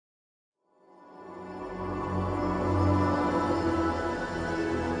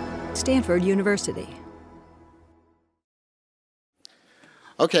Stanford University.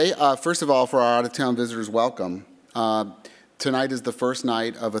 Okay, first of all, for our out-of-town visitors, welcome. Tonight is the first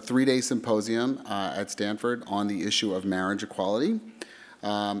night of a three-day symposium at Stanford on the issue of marriage equality.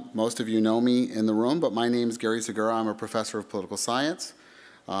 Most of you know me in the room, but my name is Gary Segura. I'm a professor of political science.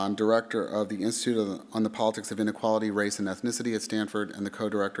 I'm director of the Institute on the Politics of Inequality, Race, and Ethnicity at Stanford, and the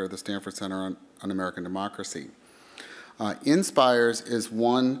co-director of the Stanford Center on American Democracy. Inspires is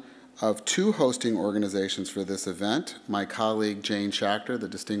one of two hosting organizations for this event. My colleague Jane Schachter, the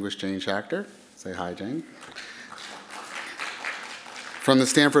distinguished Jane Schachter, say hi, Jane, from the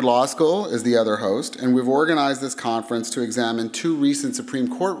Stanford Law School is the other host, and we've organized this conference to examine two recent Supreme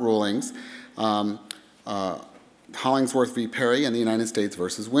Court rulings, Hollingsworth v. Perry and the United States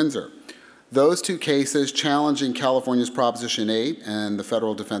versus Windsor. Those two cases challenging California's Proposition 8 and the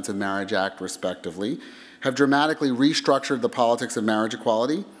Federal Defense of Marriage Act, respectively, have dramatically restructured the politics of marriage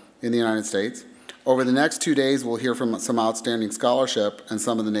equality in the United States. Over the next 2 days, we'll hear from some outstanding scholarship and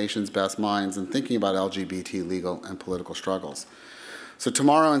some of the nation's best minds in thinking about LGBT legal and political struggles. So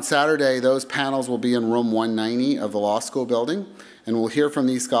tomorrow and Saturday, those panels will be in room 190 of the law school building, and we'll hear from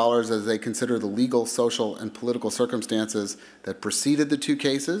these scholars as they consider the legal, social, and political circumstances that preceded the two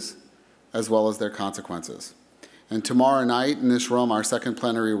cases, as well as their consequences. And tomorrow night in this room, our second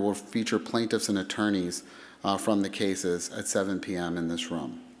plenary will feature plaintiffs and attorneys from the cases at 7 p.m. in this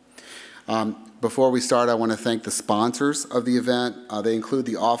room. Before we start, I want to thank the sponsors of the event. They include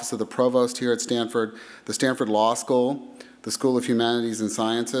the Office of the Provost here at Stanford, the Stanford Law School, the School of Humanities and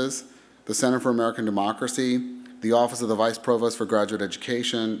Sciences, the Center for American Democracy, the Office of the Vice Provost for Graduate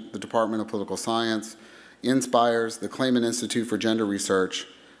Education, the Department of Political Science, Inspires, the Clayman Institute for Gender Research,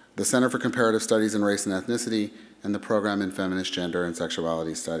 the Center for Comparative Studies in Race and Ethnicity, and the Program in Feminist Gender and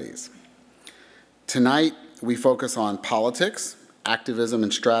Sexuality Studies. Tonight, we focus on politics, activism,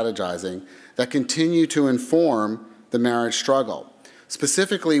 and strategizing that continue to inform the marriage struggle.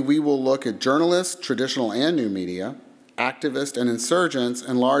 Specifically, we will look at journalists, traditional and new media, activists and insurgents,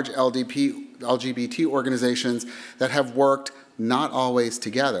 and large LGBT organizations that have worked not always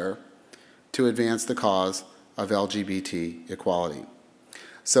together to advance the cause of LGBT equality.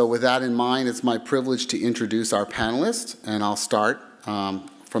 So with that in mind, it's my privilege to introduce our panelists, and I'll start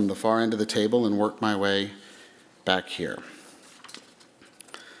from the far end of the table and work my way back here.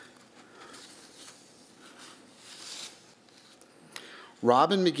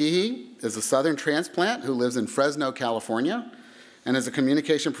 Robin McGehee is a Southern transplant who lives in Fresno, California, and is a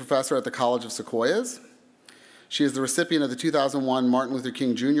communication professor at the College of Sequoias. She is the recipient of the 2001 Martin Luther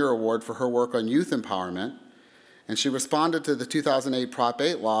King Jr. Award for her work on youth empowerment, and she responded to the 2008 Prop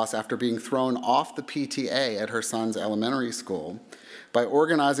 8 loss after being thrown off the PTA at her son's elementary school by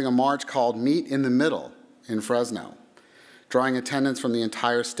organizing a march called Meet in the Middle in Fresno, drawing attendance from the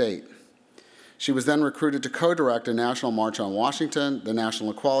entire state. She was then recruited to co-direct a national march on Washington. The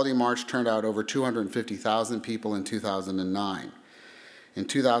National Equality March turned out over 250,000 people in 2009. In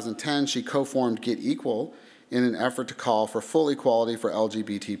 2010, she co-formed Get Equal in an effort to call for full equality for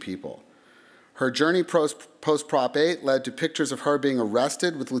LGBT people. Her journey post-Prop 8 led to pictures of her being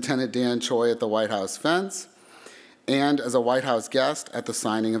arrested with Lieutenant Dan Choi at the White House fence and as a White House guest at the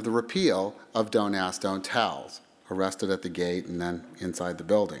signing of the repeal of Don't Ask, Don't Tell, arrested at the gate and then inside the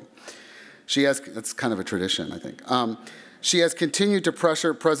building. That's kind of a tradition, I think. She has continued to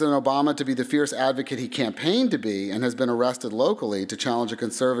pressure President Obama to be the fierce advocate he campaigned to be and has been arrested locally to challenge a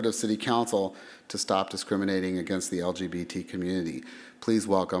conservative city council to stop discriminating against the LGBT community. Please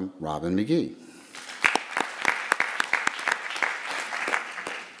welcome Robin McGehee.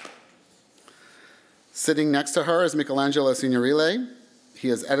 Sitting next to her is Michelangelo Signorile. He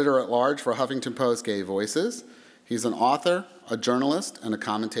is editor-at-large for Huffington Post Gay Voices. He's an author, a journalist, and a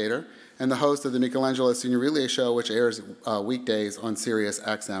commentator, and the host of the Michelangelo Signorile Show, which airs weekdays on Sirius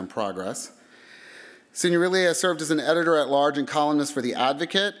XM Progress. Signorile has served as an editor-at-large and columnist for The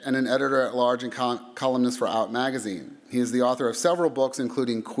Advocate and an editor-at-large and columnist for Out Magazine. He is the author of several books,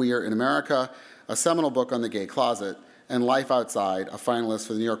 including Queer in America, a seminal book on the gay closet, and Life Outside, a finalist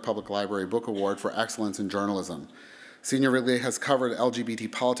for the New York Public Library Book Award for Excellence in Journalism. Signorile has covered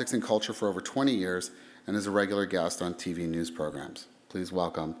LGBT politics and culture for over 20 years and is a regular guest on TV news programs. Please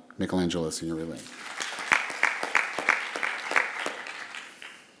welcome Michelangelo Signorile.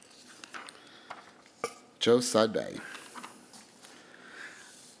 Joe Sudbay.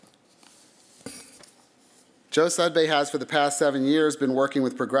 Joe Sudbay has, for the past 7 years, been working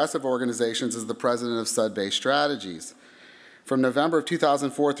with progressive organizations as the president of Sudbay Strategies. From November of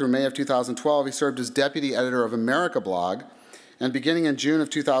 2004 through May of 2012, he served as deputy editor of America Blog, and beginning in June of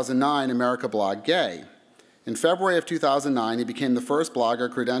 2009, America Blog Gay. In February of 2009, he became the first blogger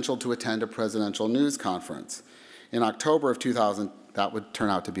credentialed to attend a presidential news conference. In October of 2000, that would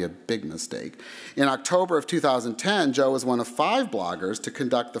turn out to be a big mistake. In October of 2010, Joe was one of 5 bloggers to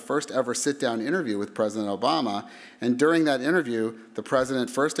conduct the first ever sit-down interview with President Obama, and during that interview, the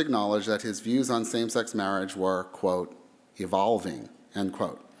president first acknowledged that his views on same-sex marriage were, quote, evolving, end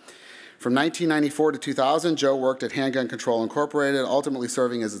quote. From 1994 to 2000, Joe worked at Handgun Control Incorporated, ultimately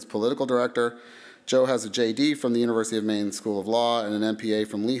serving as its political director. Joe has a JD from the University of Maine School of Law and an MPA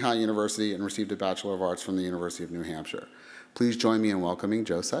from Lehigh University and received a Bachelor of Arts from the University of New Hampshire. Please join me in welcoming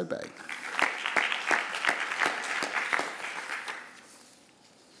Joe Sudbay.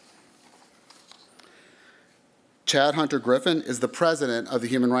 Chad Hunter Griffin is the president of the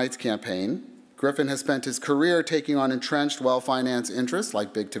Human Rights Campaign. Griffin has spent his career taking on entrenched, well-financed interests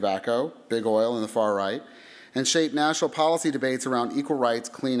like big tobacco, big oil, and the far right, and shaped national policy debates around equal rights,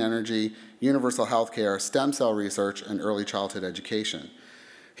 clean energy, universal health care, stem cell research, and early childhood education.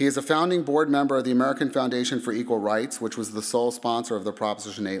 He is a founding board member of the American Foundation for Equal Rights, which was the sole sponsor of the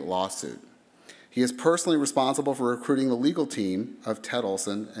Proposition 8 lawsuit. He is personally responsible for recruiting the legal team of Ted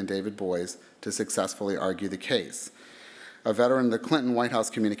Olson and David Boies to successfully argue the case. A veteran of the Clinton White House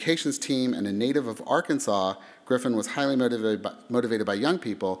communications team and a native of Arkansas, Griffin was highly motivated by young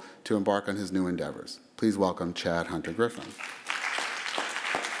people to embark on his new endeavors. Please welcome Chad Hunter Griffin.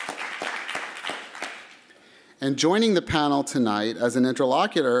 And joining the panel tonight as an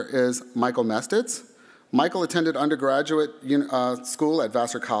interlocutor is Michael Mestitz. Michael attended undergraduate school at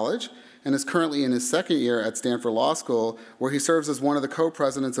Vassar College and is currently in his second year at Stanford Law School, where he serves as one of the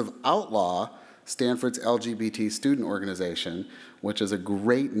co-presidents of Outlaw, Stanford's LGBT student organization, which is a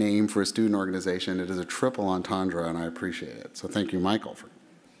great name for a student organization. It is a triple entendre, and I appreciate it. So thank you, Michael.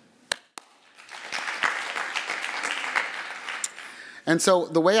 And so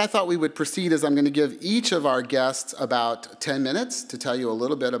the way I thought we would proceed is I'm going to give each of our guests about 10 minutes to tell you a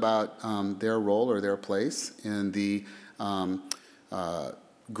little bit about their role or their place in the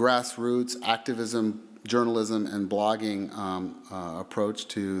grassroots activism, journalism, and blogging approach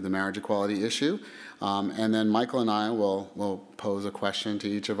to the marriage equality issue. And then Michael and I will pose a question to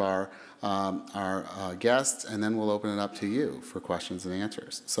each of our guests, and then we'll open it up to you for questions and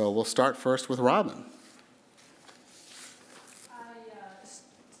answers. So we'll start first with Robin.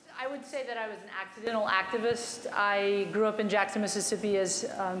 I would say that I was an accidental activist. I grew up in Jackson, Mississippi, as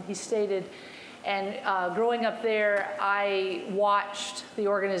he stated. And growing up there, I watched the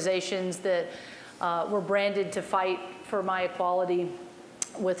organizations that were branded to fight for my equality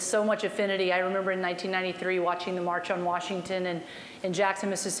with so much affinity. I remember in 1993 watching the March on Washington and in Jackson,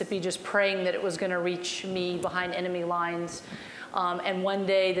 Mississippi, just praying that it was going to reach me behind enemy lines. And one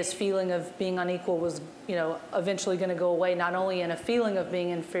day, this feeling of being unequal was, eventually going to go away, not only in a feeling of being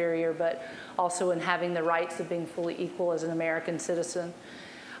inferior, but also in having the rights of being fully equal as an American citizen.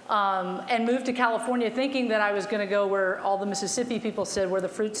 And moved to California thinking that I was going to go where all the Mississippi people said where the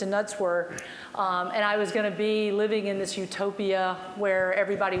fruits and nuts were. And I was going to be living in this utopia where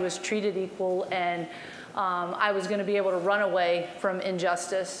everybody was treated equal, and I was going to be able to run away from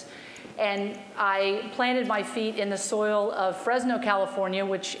injustice. And I planted my feet in the soil of Fresno, California,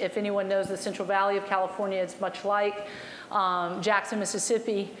 which, if anyone knows the Central Valley of California, it's much like Jackson,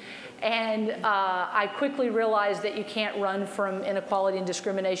 Mississippi. And I quickly realized that you can't run from inequality and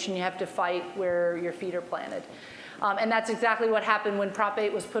discrimination. You have to fight where your feet are planted. And that's exactly what happened when Prop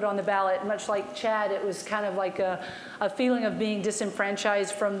 8 was put on the ballot. Much like Chad, it was kind of like a feeling of being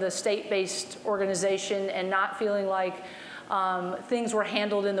disenfranchised from the state-based organization and not feeling like things were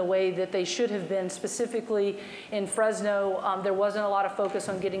handled in the way that they should have been. Specifically in Fresno, there wasn't a lot of focus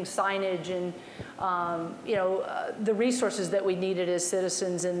on getting signage and the resources that we needed as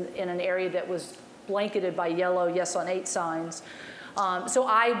citizens in an area that was blanketed by yellow Yes on 8 signs. So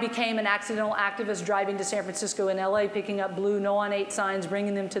I became an accidental activist driving to San Francisco and LA, picking up blue No on 8 signs,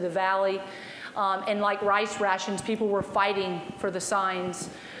 bringing them to the valley. And like rice rations, people were fighting for the signs.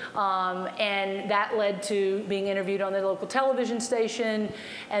 And that led to being interviewed on the local television station,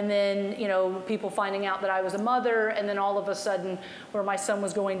 and then people finding out that I was a mother, and then all of a sudden, where my son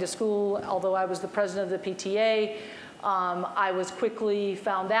was going to school, although I was the president of the PTA, I was quickly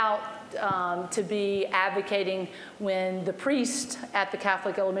found out to be advocating when the priest at the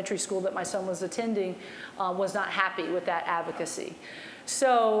Catholic elementary school that my son was attending was not happy with that advocacy.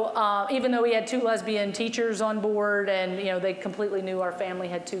 So even though we had 2 lesbian teachers on board, and they completely knew our family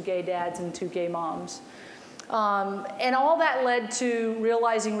had 2 gay dads and 2 gay moms. And all that led to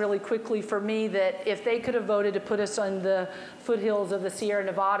realizing really quickly for me that if they could have voted to put us on the foothills of the Sierra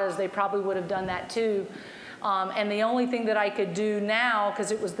Nevadas, they probably would have done that too. And the only thing that I could do now,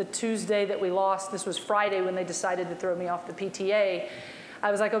 because it was the Tuesday that we lost, this was Friday when they decided to throw me off the PTA,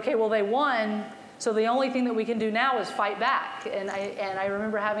 I was like, okay, well, they won, so the only thing that we can do now is fight back. And I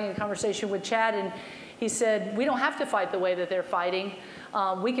remember having a conversation with Chad, and he said, we don't have to fight the way that they're fighting.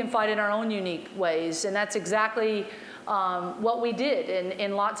 We can fight in our own unique ways. And that's exactly what we did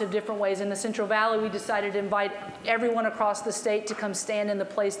in lots of different ways. In the Central Valley, we decided to invite everyone across the state to come stand in the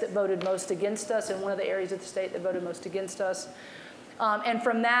place that voted most against us, in one of the areas of the state that voted most against us. And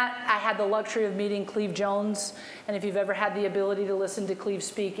from that, I had the luxury of meeting Cleve Jones. And if you've ever had the ability to listen to Cleve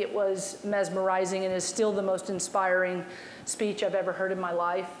speak, it was mesmerizing and is still the most inspiring speech I've ever heard in my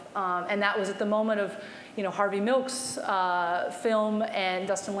life. And that was at the moment of Harvey Milk's film and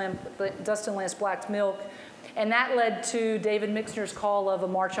Dustin Lance Black's Milk. And that led to David Mixner's call of a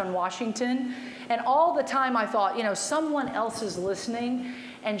March on Washington. And all the time I thought, someone else is listening,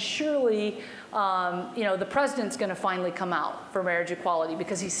 and surely, the president's going to finally come out for marriage equality,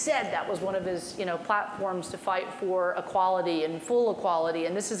 because he said that was one of his, platforms to fight for equality and full equality,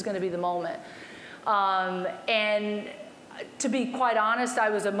 and this is going to be the moment. And to be quite honest, I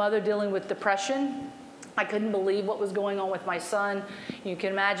was a mother dealing with depression. I couldn't believe what was going on with my son. You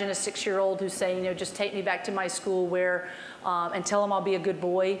can imagine a 6-year-old who's saying, just take me back to my school and tell him I'll be a good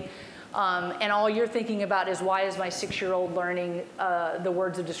boy. And all you're thinking about is, why is my 6-year-old learning the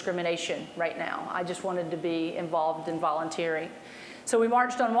words of discrimination right now? I just wanted to be involved in volunteering. So we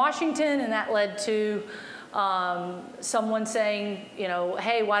marched on Washington, and that led to someone saying,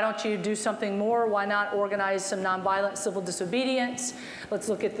 hey, why don't you do something more? Why not organize some nonviolent civil disobedience? Let's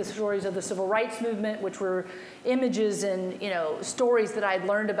look at the stories of the civil rights movement, which were images and stories that I'd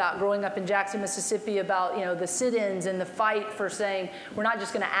learned about growing up in Jackson, Mississippi, about the sit-ins and the fight for saying, we're not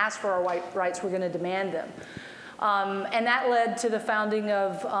just going to ask for our rights, we're going to demand them. And that led to the founding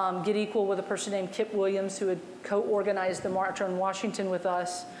of Get Equal with a person named Kip Williams, who had co-organized the March on Washington with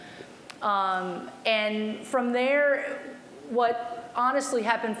us. And from there, what honestly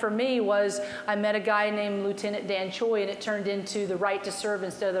happened for me was I met a guy named Lieutenant Dan Choi, and it turned into the right to serve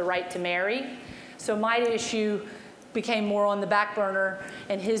instead of the right to marry. So my issue became more on the back burner,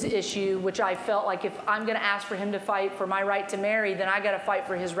 and his issue, which I felt like if I'm going to ask for him to fight for my right to marry, then I got to fight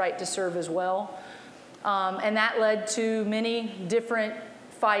for his right to serve as well. And that led to many different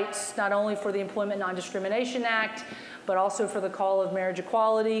fights, not only for the Employment Non-Discrimination Act, but also for the call of marriage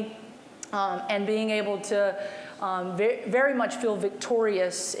equality. And being able to very much feel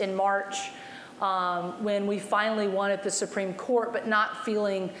victorious in March when we finally won at the Supreme Court, but not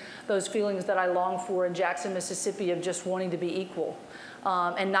feeling those feelings that I long for in Jackson, Mississippi, of just wanting to be equal.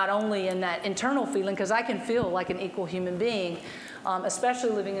 And not only in that internal feeling, because I can feel like an equal human being,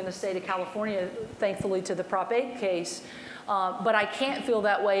 especially living in the state of California, thankfully to the Prop 8 case, but I can't feel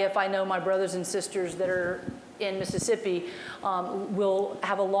that way if I know my brothers and sisters that are in Mississippi will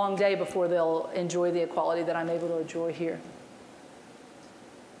have a long day before they'll enjoy the equality that I'm able to enjoy here.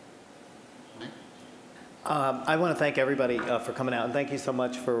 I want to thank everybody for coming out, and thank you so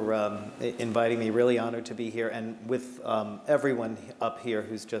much for inviting me. Really honored to be here, and with everyone up here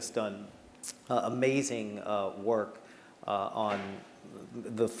who's just done amazing work on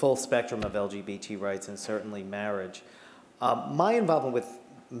the full spectrum of LGBT rights, and certainly marriage. My involvement with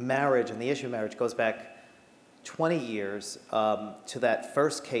marriage and the issue of marriage goes back 20 years to that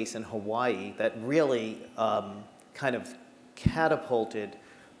first case in Hawaii that really kind of catapulted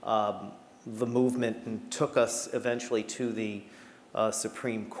the movement and took us eventually to the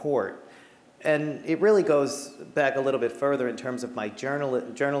Supreme Court. And it really goes back a little bit further in terms of my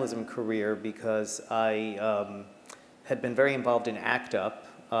journalism career, because I had been very involved in ACT UP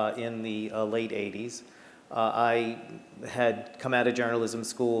in the late 80s. I had come out of journalism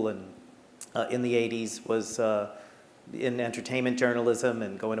school and in the 80s was in entertainment journalism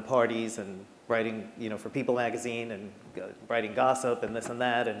and going to parties and writing, for People magazine and writing gossip and this and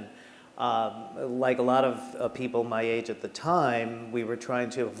that. And like a lot of people my age at the time, we were trying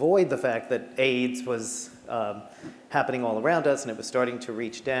to avoid the fact that AIDS was happening all around us, and it was starting to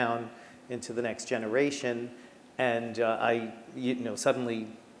reach down into the next generation. And I, suddenly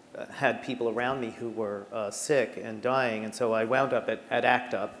had people around me who were sick and dying, and so I wound up at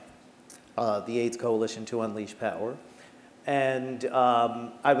ACT UP, the AIDS Coalition to Unleash Power. And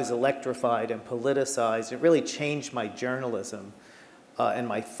I was electrified and politicized. It really changed my journalism and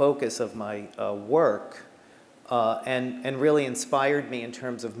my focus of my work, and really inspired me in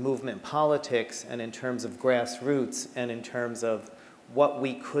terms of movement politics and in terms of grassroots and in terms of what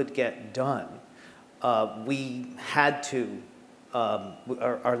we could get done. We had to,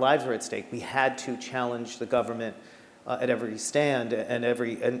 our lives were at stake. We had to challenge the government at every stand and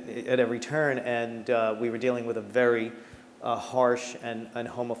at every turn, and we were dealing with a very harsh and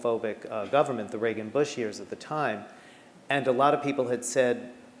homophobic government, the Reagan-Bush years at the time. And a lot of people had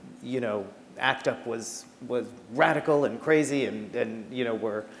said, you know, ACT UP was radical and crazy, and you know,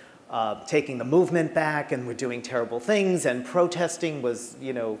 we're taking the movement back, and we're doing terrible things, and protesting was,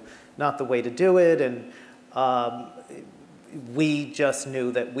 you know, not the way to do it. And we just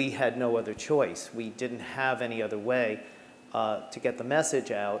knew that we had no other choice. We didn't have any other way to get the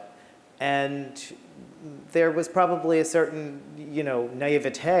message out. And there was probably a certain, you know,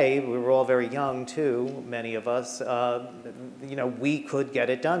 naivete. We were all very young too, many of us. You know, we could get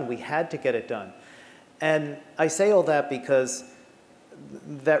it done. We had to get it done. And I say all that because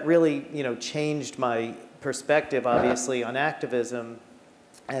that really, you know, changed my perspective, obviously, on activism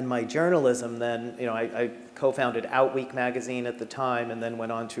and my journalism. Then, you know, I co-founded Out Week magazine at the time, and then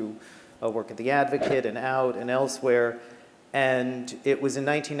went on to work at The Advocate and Out and elsewhere. And it was in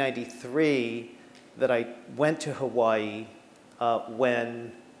 1993 that I went to Hawaii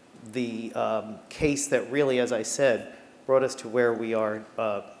when the case that really, as I said, brought us to where we are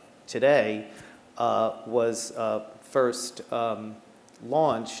today was first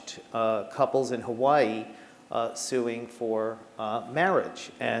launched. Couples in Hawaii suing for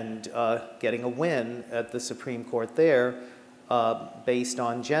marriage and getting a win at the Supreme Court there based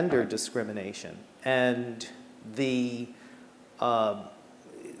on gender discrimination. And the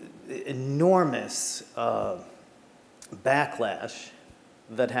enormous backlash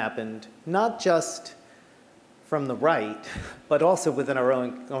that happened, not just from the right, but also within our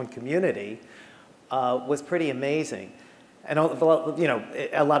own community, was pretty amazing. And you know,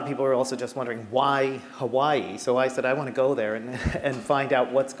 a lot of people were also just wondering, why Hawaii? So I said, I want to go there and find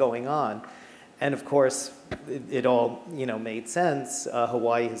out what's going on. And of course, it all, you know, made sense.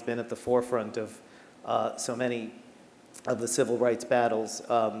 Hawaii has been at the forefront of so many of the civil rights battles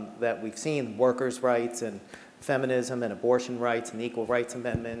that we've seen, workers' rights and feminism and abortion rights and the Equal Rights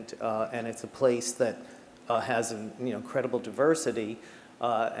Amendment. And it's a place that has an, you know, incredible diversity.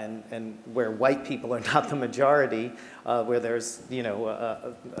 And where white people are not the majority, where there's, you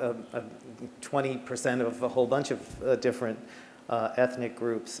know, 20% of a whole bunch of different ethnic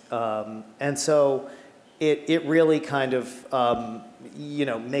groups. And so it really kind of, you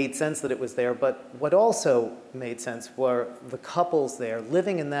know, made sense that it was there. But what also made sense were the couples there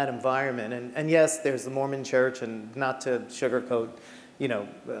living in that environment. And yes, there's the Mormon church, and not to sugarcoat, you know,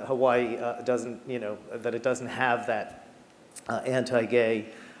 Hawaii doesn't, you know, that it doesn't have that anti-gay,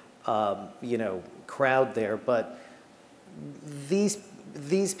 you know, crowd there, but these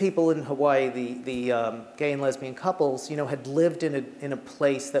people in Hawaii, the gay and lesbian couples, you know, had lived in a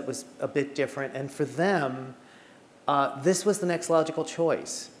place that was a bit different, and for them, this was the next logical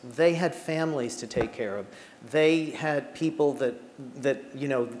choice. They had families to take care of. They had people that you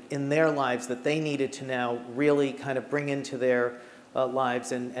know, in their lives that they needed to now really kind of bring into their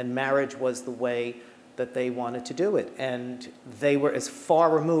lives, and marriage was the way that they wanted to do it. And they were as far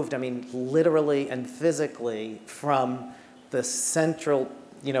removed, I mean, literally and physically, from the central,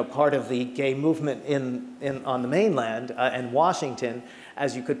 you know, part of the gay movement on the mainland and Washington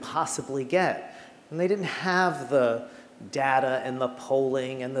as you could possibly get. And they didn't have the data and the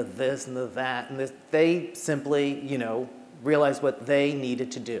polling and the this and the that. And this. They simply, you know, realized what they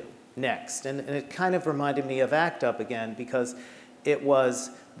needed to do next. And it kind of reminded me of ACT UP again, because it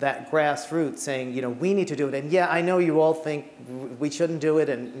was that grassroots saying, you know, we need to do it. And yeah, I know you all think we shouldn't do it.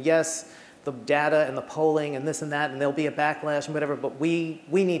 And yes, the data and the polling and this and that, and there'll be a backlash and whatever, but we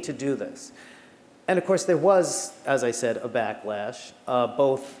need to do this. And of course, there was, as I said, a backlash,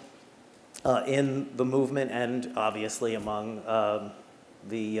 both in the movement and obviously among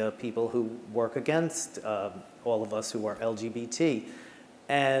the people who work against all of us who are LGBT.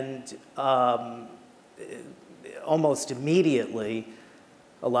 And almost immediately,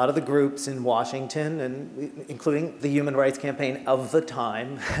 a lot of the groups in Washington, and including the Human Rights Campaign of the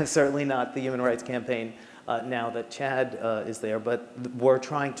time, certainly not the Human Rights Campaign now that Chad is there, but were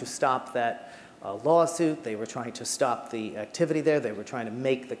trying to stop that lawsuit. They were trying to stop the activity there. They were trying to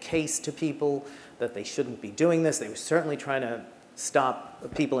make the case to people that they shouldn't be doing this. They were certainly trying to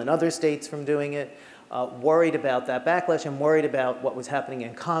stop people in other states from doing it, worried about that backlash and worried about what was happening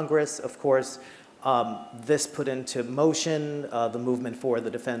in Congress. Of course, this put into motion the movement for the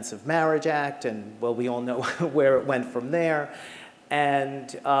Defense of Marriage Act, and well, we all know where it went from there. And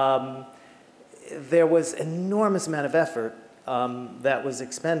there was an enormous amount of effort that was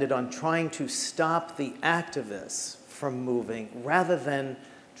expended on trying to stop the activists from moving, rather than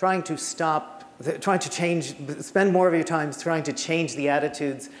trying to spend more of your time trying to change the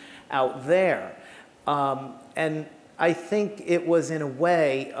attitudes out there. And I think it was, in a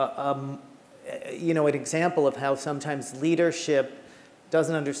way, you know, an example of how sometimes leadership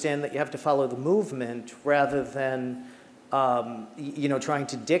doesn't understand that you have to follow the movement rather than, you know, trying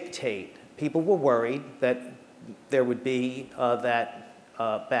to dictate. People were worried that there would be that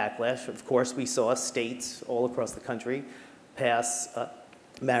backlash. Of course, we saw states all across the country pass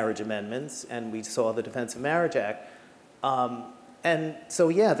marriage amendments, and we saw the Defense of Marriage Act. And so,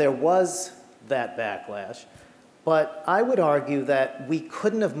 yeah, there was that backlash. But I would argue that we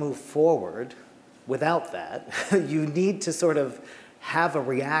couldn't have moved forward without that. You need to sort of have a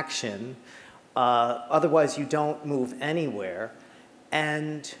reaction, otherwise you don't move anywhere.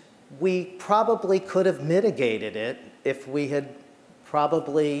 And we probably could have mitigated it if we had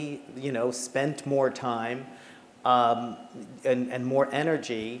probably, you know, spent more time and more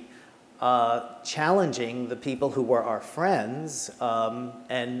energy challenging the people who were our friends,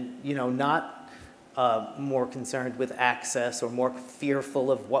 and, you know, not more concerned with access or more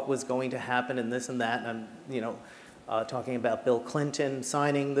fearful of what was going to happen and this and that. And I'm, you know, talking about Bill Clinton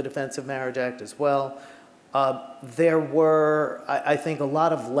signing the Defense of Marriage Act as well. There were, I think, a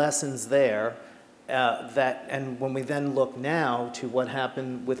lot of lessons there that, and when we then look now to what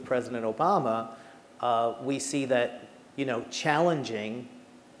happened with President Obama, we see that, you know, challenging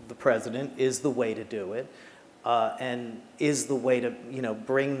the president is the way to do it. And is the way to, you know,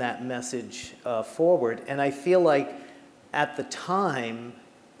 bring that message forward. And I feel like at the time,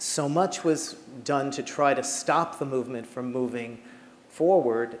 so much was done to try to stop the movement from moving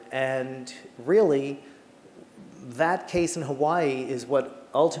forward. And really, that case in Hawaii is what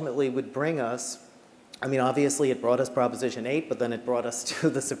ultimately would bring us. I mean, obviously, it brought us Proposition 8, but then it brought us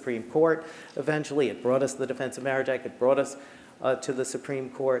to the Supreme Court eventually. It brought us the Defense of Marriage Act. It brought us to the Supreme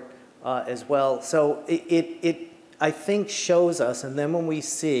Court as well. So it I think, shows us, and then when we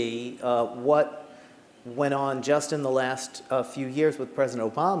see what went on just in the last few years with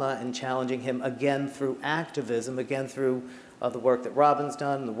President Obama and challenging him again through activism, again through the work that Robin's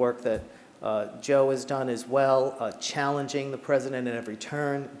done, the work that Joe has done as well, challenging the president at every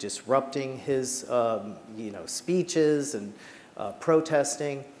turn, disrupting his you know, speeches and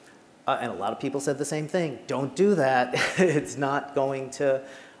protesting. And a lot of people said the same thing. Don't do that. It's not going to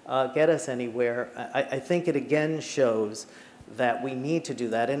get us anywhere. I think it again shows that we need to do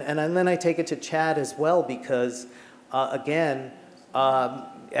that. And then I take it to Chad as well because, again,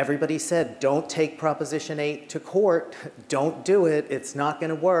 everybody said, don't take Proposition 8 to court. Don't do it. It's not going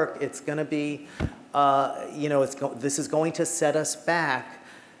to work. It's going to be, you know, this is going to set us back.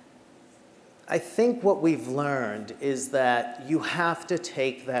 I think what we've learned is that you have to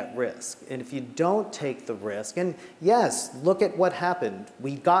take that risk. And if you don't take the risk, and yes, look at what happened.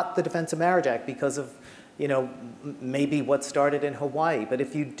 We got the Defense of Marriage Act because of, you know, maybe what started in Hawaii. But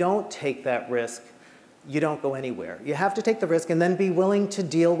if you don't take that risk, you don't go anywhere. You have to take the risk and then be willing to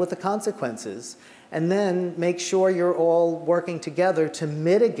deal with the consequences. And then make sure you're all working together to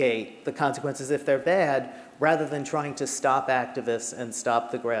mitigate the consequences if they're bad, rather than trying to stop activists and stop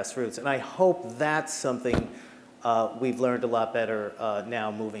the grassroots. And I hope that's something we've learned a lot better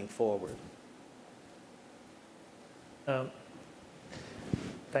now moving forward.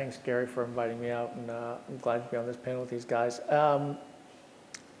 Thanks, Gary, for inviting me out, and I'm glad to be on this panel with these guys.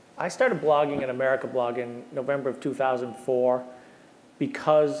 I started blogging at America Blog in November of 2004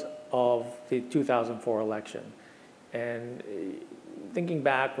 because of the 2004 election. And thinking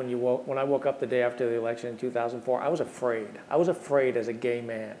back, when I woke up the day after the election in 2004, I was afraid. I was afraid as a gay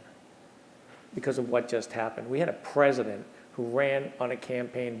man because of what just happened. We had a president who ran on a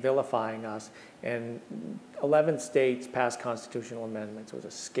campaign vilifying us, and 11 states passed constitutional amendments. It was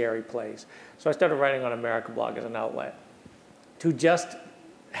a scary place. So I started writing on America Blog as an outlet to just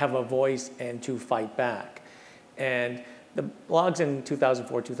have a voice and to fight back. And the blogs in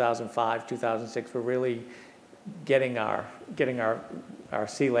 2004, 2005, 2006 were really getting our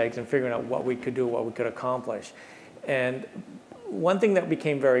sea legs and figuring out what we could do, what we could accomplish. And one thing that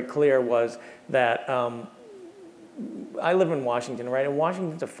became very clear was that I live in Washington, right? And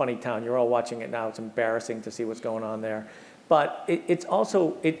Washington's a funny town. You're all watching it now. It's embarrassing to see what's going on there. But it's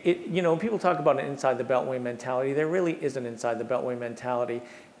also, you know, people talk about an inside the Beltway mentality. There really is an inside the Beltway mentality.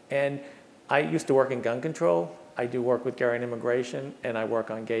 And I used to work in gun control. I do work with Gary in immigration, and I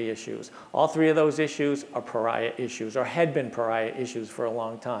work on gay issues. All three of those issues are pariah issues, or had been pariah issues for a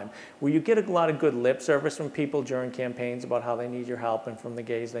long time, where you get a lot of good lip service from people during campaigns about how they need your help, and from the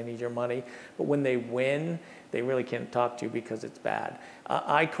gays they need your money. But when they win, they really can't talk to you because it's bad.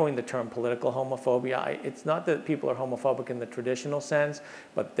 I coined the term political homophobia. It's not that people are homophobic in the traditional sense,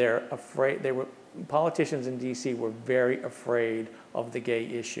 but they're afraid. Politicians in DC were very afraid of the gay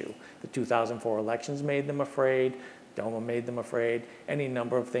issue. The 2004 elections made them afraid. DOMA made them afraid. Any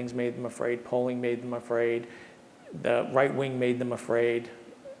number of things made them afraid. Polling made them afraid. The right wing made them afraid.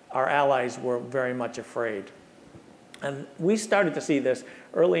 Our allies were very much afraid. And we started to see this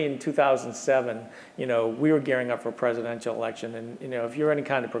early in 2007. You know, we were gearing up for a presidential election. And, you know, if you're any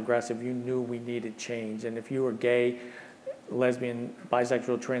kind of progressive, you knew we needed change. And if you were gay, lesbian,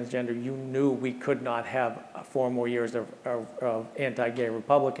 bisexual, transgender, you knew we could not have 4 more years of anti-gay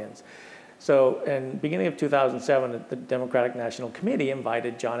Republicans. So in the beginning of 2007, the Democratic National Committee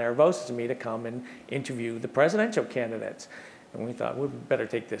invited John Aravosis and me to come and interview the presidential candidates. And we thought, we'd better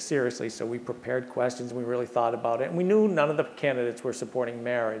take this seriously. So we prepared questions, and we really thought about it. And we knew none of the candidates were supporting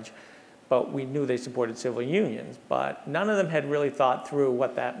marriage, but we knew they supported civil unions. But none of them had really thought through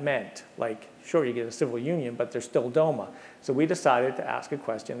what that meant. Like, sure, you get a civil union, but there's still DOMA. So we decided to ask a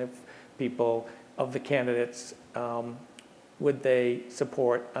question if people, of the candidates, would they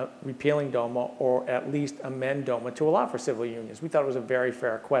support repealing DOMA or at least amend DOMA to allow for civil unions? We thought it was a very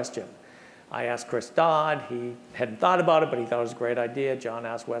fair question. I asked Chris Dodd. He hadn't thought about it, but he thought it was a great idea. John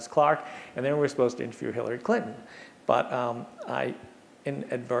asked Wes Clark, and then we were supposed to interview Hillary Clinton. But I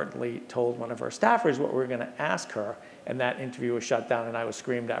inadvertently told one of her staffers what we were going to ask her, and that interview was shut down, and I was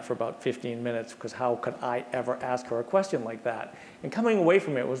screamed at for about 15 minutes because how could I ever ask her a question like that? And coming away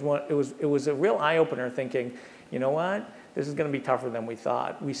from it was a real eye-opener, thinking, you know what? This is going to be tougher than we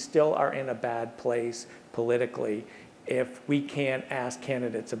thought. We still are in a bad place politically if we can't ask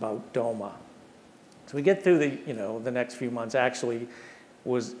candidates about DOMA. So we get through the next few months. Actually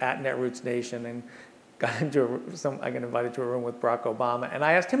was at Netroots Nation and got into I got invited to a room with Barack Obama, and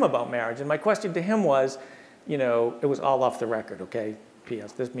I asked him about marriage. And my question to him was, you know, it was all off the record, okay?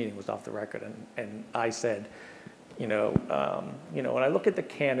 P.S. This meeting was off the record, and I said, when I look at the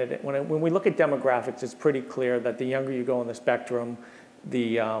candidate, when we look at demographics, it's pretty clear that the younger you go on the spectrum,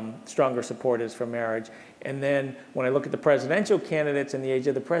 the stronger support is for marriage. And then when I look at the presidential candidates and the age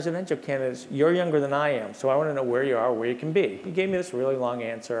of the presidential candidates, you're younger than I am, so I want to know where you are, where you can be. He gave me this really long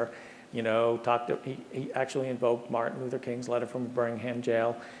answer. You know, he actually invoked Martin Luther King's letter from Birmingham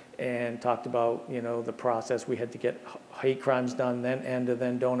jail and talked about, you know, the process. We had to get hate crimes done, then ENDA,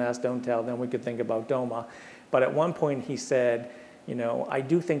 then don't ask, don't tell, then we could think about DOMA. But at one point he said, you know, I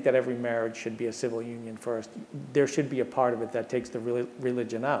do think that every marriage should be a civil union first. There should be a part of it that takes the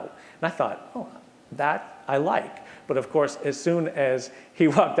religion out. And I thought, oh, that I like. But of course, as soon as he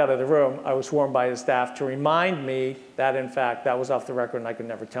walked out of the room, I was sworn by his staff to remind me that, in fact, that was off the record and I could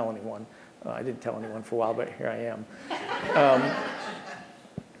never tell anyone. I didn't tell anyone for a while, but here I am.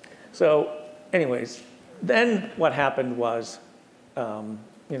 So anyways, then what happened was, Obama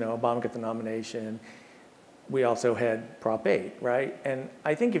got the nomination. We also had Prop 8, right? And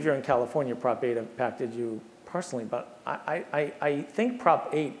I think if you're in California, Prop 8 impacted you personally, but I think Prop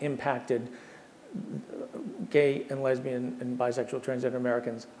 8 impacted gay and lesbian and bisexual transgender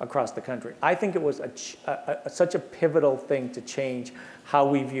Americans across the country. I think it was such a pivotal thing to change how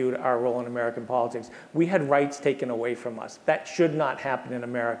we viewed our role in American politics. We had rights taken away from us. That should not happen in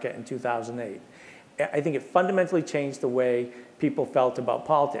America in 2008. I think it fundamentally changed the way people felt about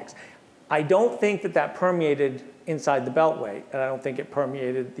politics. I don't think that permeated inside the Beltway, and I don't think it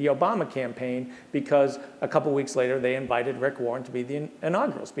permeated the Obama campaign, because a couple weeks later they invited Rick Warren to be the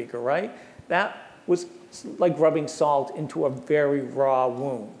inaugural speaker, right? That was like rubbing salt into a very raw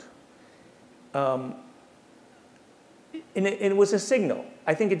wound. And it was a signal.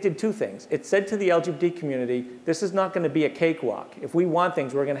 I think it did two things. It said to the LGBT community, this is not going to be a cakewalk. If we want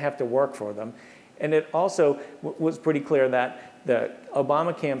things, we're going to have to work for them. And it also was pretty clear that the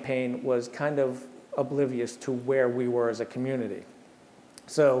Obama campaign was kind of oblivious to where we were as a community.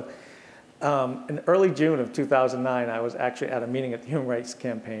 So in early June of 2009, I was actually at a meeting at the Human Rights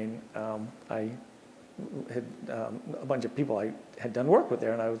Campaign. I had a bunch of people I had done work with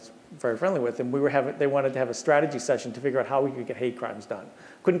there, and I was very friendly with them. They wanted to have a strategy session to figure out how we could get hate crimes done.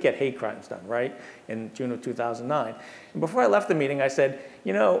 Couldn't get hate crimes done, right, in June of 2009. And before I left the meeting, I said,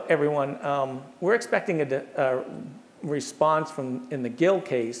 you know, everyone, we're expecting a response in the Gill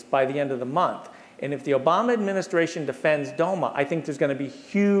case by the end of the month. And if the Obama administration defends DOMA, I think there's going to be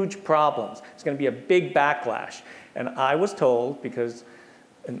huge problems. It's going to be a big backlash. And I was told, because,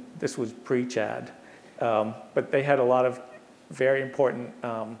 and this was pre-Chad, but they had a lot of very important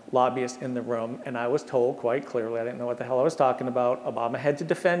lobbyists in the room, and I was told quite clearly, I didn't know what the hell I was talking about, Obama had to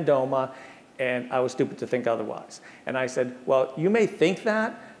defend DOMA, and I was stupid to think otherwise. And I said, well, you may think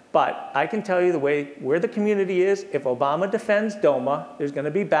that, but I can tell you where the community is. If Obama defends DOMA, there's going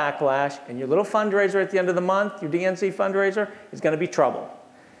to be backlash, and your little fundraiser at the end of the month, your DNC fundraiser, is going to be trouble.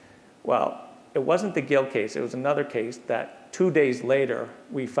 Well, it wasn't the Gill case, it was another case that 2 days later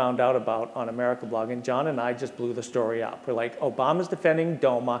we found out about on America Blog, and John and I just blew the story up. We're like, Obama's defending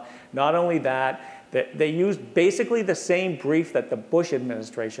DOMA. Not only that, they used basically the same brief that the Bush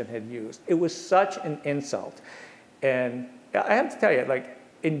administration had used. It was such an insult. And I have to tell you, like,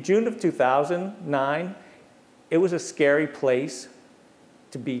 in June of 2009, it was a scary place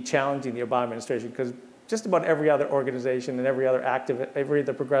to be challenging the Obama administration, because just about every other organization and every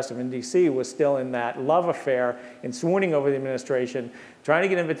other progressive in DC was still in that love affair and swooning over the administration, trying to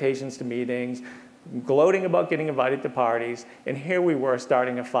get invitations to meetings, gloating about getting invited to parties, and here we were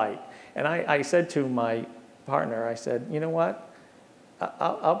starting a fight. And I said to my partner, I said, you know what?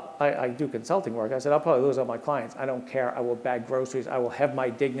 I do consulting work. I said, I'll probably lose all my clients. I don't care. I will bag groceries. I will have my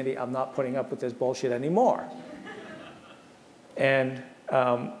dignity. I'm not putting up with this bullshit anymore. And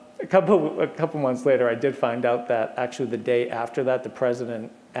a couple months later, I did find out that actually the day after that, the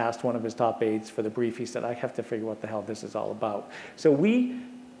president asked one of his top aides for the brief. He said, I have to figure what the hell this is all about. So we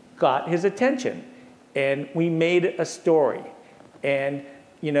got his attention, and we made a story. And,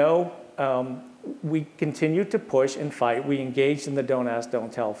 you know, we continued to push and fight. We engaged in the Don't Ask,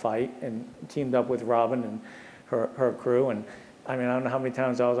 Don't Tell fight and teamed up with Robin and her crew. And I mean, I don't know how many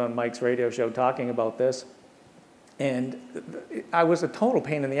times I was on Mike's radio show talking about this. And I was a total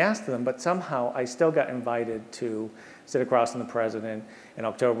pain in the ass to them, but somehow I still got invited to sit across from the president in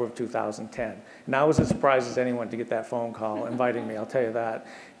October of 2010. And I was as surprised as anyone to get that phone call inviting me, I'll tell you that.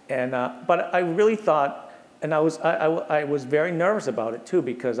 And, but I really thought, and I was very nervous about it too,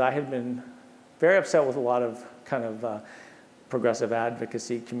 because I had been very upset with a lot of kind of progressive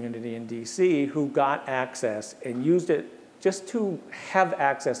advocacy community in DC who got access and used it just to have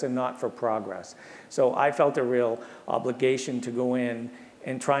access and not for progress. So I felt a real obligation to go in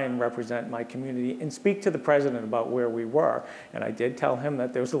and try and represent my community and speak to the president about where we were. And I did tell him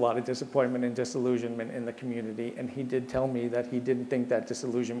that there was a lot of disappointment and disillusionment in the community, and he did tell me that he didn't think that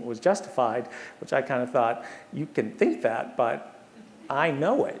disillusionment was justified, which I kind of thought, you can think that, but I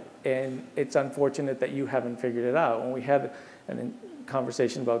know it. And it's unfortunate that you haven't figured it out. And we had a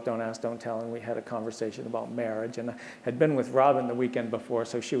conversation about Don't Ask, Don't Tell, and we had a conversation about marriage. And I had been with Robin the weekend before,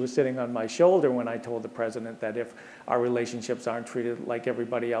 so she was sitting on my shoulder when I told the president that if our relationships aren't treated like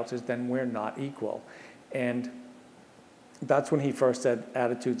everybody else's, then we're not equal. And that's when he first said,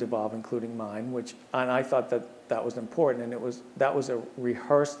 attitudes evolve, including mine, and I thought that that was important, and that was a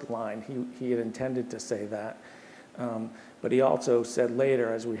rehearsed line. He had intended to say that. But he also said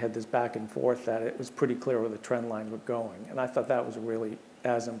later, as we had this back and forth, that it was pretty clear where the trend lines were going. And I thought that was really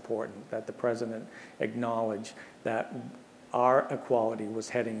as important, that the president acknowledged that our equality was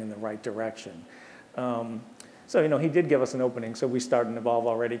heading in the right direction. So, you know, he did give us an opening. So we started an Evolve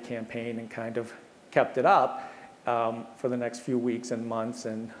Already campaign and kind of kept it up for the next few weeks and months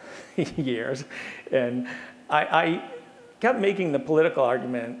and years. And I kept making the political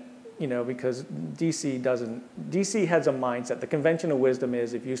argument, you know, because DC has a mindset. The conventional wisdom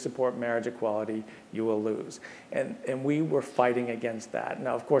is if you support marriage equality, you will lose. And we were fighting against that.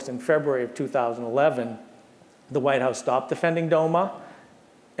 Now, of course, in February of 2011, the White House stopped defending DOMA,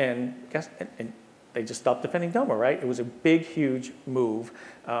 and they just stopped defending DOMA, right? It was a big, huge move.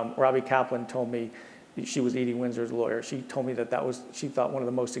 Robbie Kaplan told me, she was Edie Windsor's lawyer, she told me that she thought one of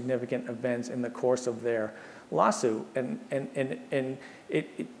the most significant events in the course of their lawsuit. And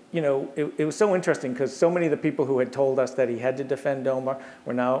you know, it was so interesting because so many of the people who had told us that he had to defend DOMA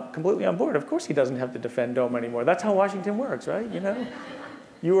were now completely on board. Of course he doesn't have to defend DOMA anymore. That's how Washington works, right? You know,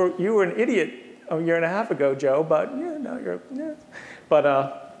 you were an idiot a year and a half ago, Joe, but yeah, no, yeah.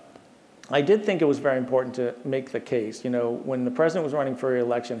 But I did think it was very important to make the case. You know, when the president was running for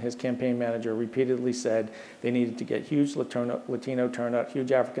re-election, his campaign manager repeatedly said they needed to get huge Latino turnout,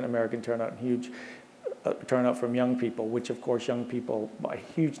 huge African-American turnout, and huge turnout from young people, which of course young people by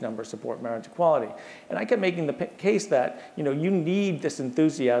huge numbers support marriage equality. And I kept making the case that, you know, you need this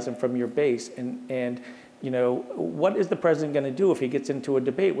enthusiasm from your base, and you know, what is the president going to do if he gets into a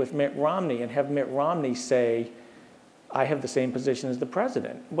debate with Mitt Romney and have Mitt Romney say, I have the same position as the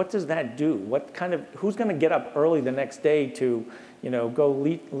president? What does that do? Who's going to get up early the next day to, you know, go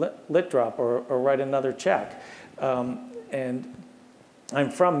lit drop or write another check? And I'm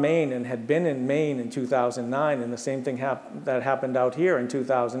from Maine and had been in Maine in 2009, and the same thing that happened out here in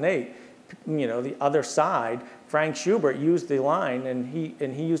 2008. You know, the other side, Frank Schubert used the line, and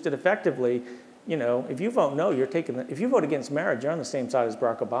he used it effectively. You know, if you vote no, if you vote against marriage, you're on the same side as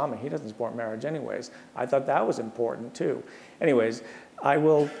Barack Obama. He doesn't support marriage anyways. I thought that was important too. Anyways, I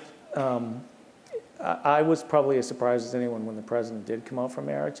was probably as surprised as anyone when the president did come out for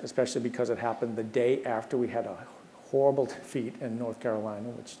marriage, especially because it happened the day after we had a horrible defeat in North Carolina,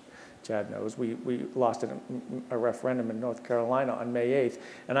 which Chad knows. We lost a referendum in North Carolina on May 8th.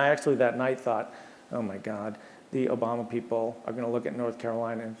 And I actually that night thought, oh my God, the Obama people are going to look at North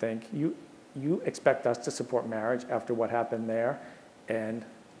Carolina and think, you expect us to support marriage after what happened there? And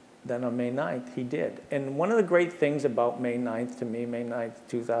then on May 9th, he did. And one of the great things about May 9th, to me, May 9th,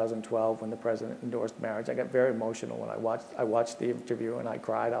 2012, when the president endorsed marriage, I got very emotional when I watched the interview, and I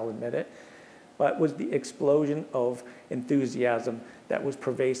cried, I'll admit it. But was the explosion of enthusiasm that was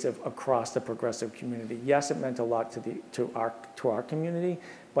pervasive across the progressive community. Yes, it meant a lot to our community,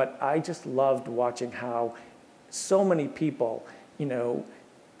 but I just loved watching how so many people, you know,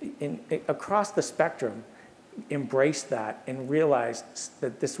 across the spectrum, embraced that and realized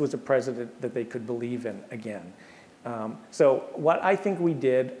that this was a president that they could believe in again. So what I think we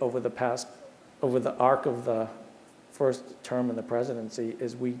did over the arc of the first term in the presidency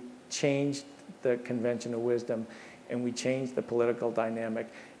is we changed the convention of wisdom and we changed the political dynamic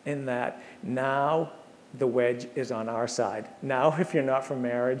in that now the wedge is on our side. Now, if you're not for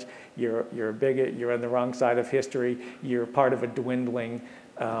marriage, you're a bigot, you're on the wrong side of history, you're part of a dwindling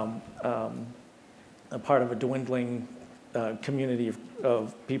community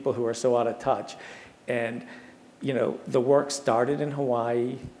of people who are so out of touch. And, you know, the work started in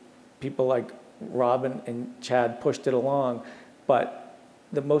Hawaii. People like Robin and Chad pushed it along. But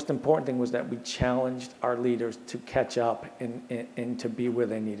the most important thing was that we challenged our leaders to catch up and to be where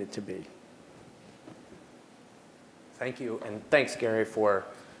they needed to be. Thank you, and thanks, Gary, for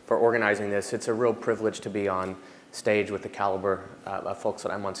organizing this. It's a real privilege to be on stage with the caliber of folks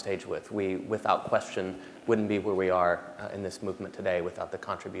that I'm on stage with. We, without question, wouldn't be where we are in this movement today without the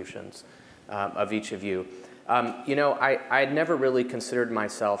contributions of each of you. You know, I had never really considered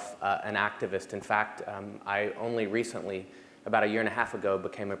myself an activist. In fact, I only recently, about 1.5 years ago,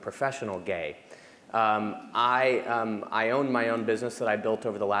 became a professional gay. I owned my own business that I built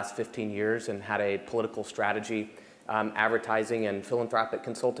over the last 15 years and had a political strategy, advertising and philanthropic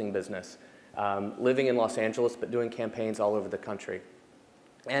consulting business, living in Los Angeles but doing campaigns all over the country.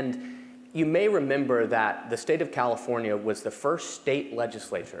 And you may remember that the state of California was the first state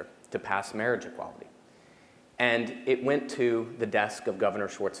legislature to pass marriage equality. And it went to the desk of Governor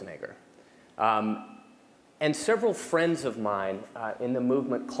Schwarzenegger. And several friends of mine in the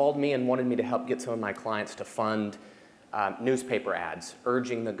movement called me and wanted me to help get some of my clients to fund newspaper ads,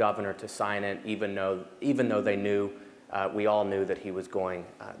 urging the governor to sign it, even though they knew, we all knew that he was going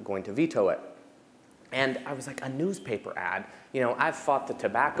to veto it. And I was like, a newspaper ad? You know, I've fought the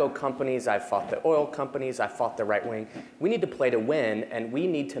tobacco companies, I've fought the oil companies, I've fought the right wing. We need to play to win, and we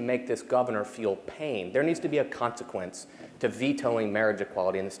need to make this governor feel pain. There needs to be a consequence to vetoing marriage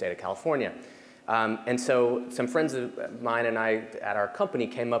equality in the state of California. And so some friends of mine and I at our company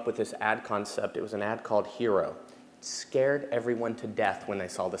came up with this ad concept. It was an ad called Hero. It scared everyone to death when they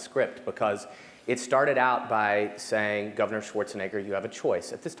saw the script because it started out by saying, Governor Schwarzenegger, you have a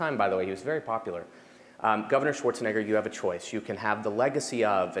choice. At this time, by the way, he was very popular. Governor Schwarzenegger, you have a choice. You can have the legacy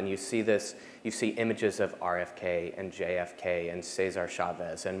of, and you see this, you see images of RFK and JFK and Cesar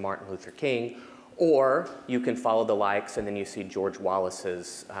Chavez and Martin Luther King, or you can follow the likes and then you see George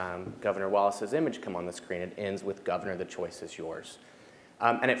Wallace's, Governor Wallace's image come on the screen. It ends with, Governor, the choice is yours.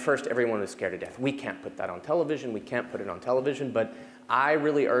 And at first, everyone was scared to death. We can't put that on television. We can't put it on television. But I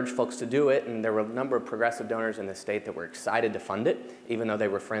really urged folks to do it, and there were a number of progressive donors in the state that were excited to fund it, even though they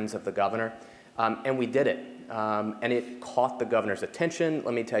were friends of the governor. And we did it. And it caught the governor's attention.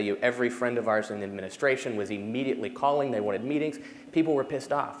 Let me tell you, every friend of ours in the administration was immediately calling. They wanted meetings. People were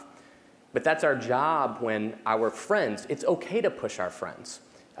pissed off. But that's our job when our friends, it's okay to push our friends.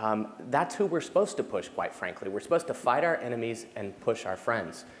 That's who we're supposed to push, quite frankly. We're supposed to fight our enemies and push our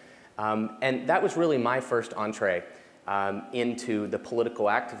friends. And that was really my first entree into the political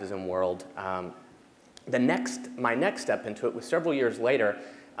activism world. My next step into it was several years later,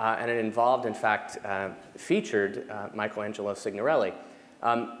 and it involved, in fact, featured Michelangelo Signorelli.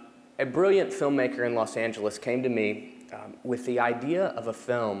 A brilliant filmmaker in Los Angeles came to me with the idea of a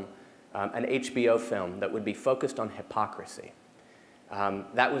film, an HBO film that would be focused on hypocrisy.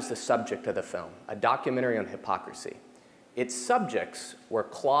 That was the subject of the film, a documentary on hypocrisy. Its subjects were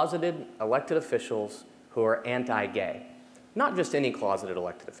closeted elected officials who are anti-gay. Not just any closeted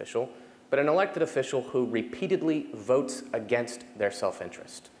elected official, but an elected official who repeatedly votes against their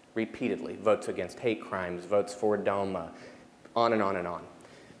self-interest. Repeatedly votes against hate crimes, votes for DOMA, on and on and on.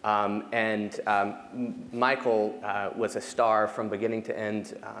 Michael was a star from beginning to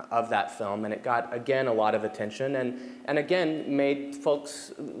end of that film, and it got, again, a lot of attention and again, made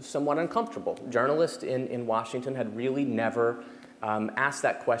folks somewhat uncomfortable. Journalists in Washington had really never asked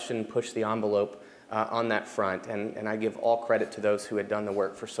that question, pushed the envelope on that front. And I give all credit to those who had done the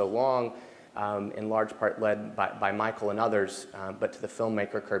work for so long, in large part led by Michael and others, but to the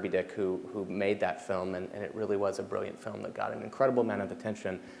filmmaker Kirby Dick who made that film. And it really was a brilliant film that got an incredible amount of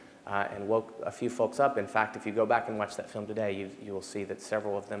attention and woke a few folks up. In fact, if you go back and watch that film today, you will see that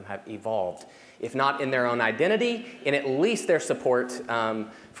several of them have evolved, if not in their own identity, in at least their support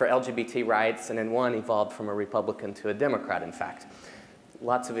for LGBT rights, and in one evolved from a Republican to a Democrat, in fact.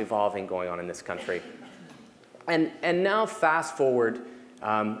 Lots of evolving going on in this country. And now fast forward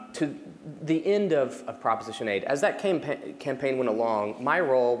to the end of Proposition 8. As that campaign went along, my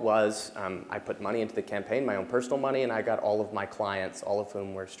role was I put money into the campaign, my own personal money, and I got all of my clients, all of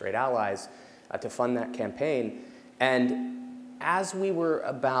whom were straight allies, to fund that campaign. And as we were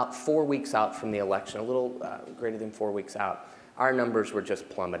about 4 weeks out from the election, a little greater than 4 weeks out, our numbers were just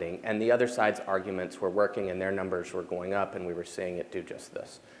plummeting, and the other side's arguments were working, and their numbers were going up, and we were seeing it do just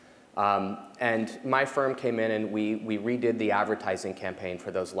this. And my firm came in and we redid the advertising campaign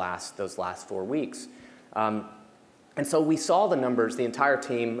for those last 4 weeks. And so we saw the numbers, the entire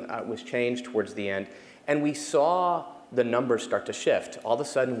team was changed towards the end, and we saw the numbers start to shift. All of a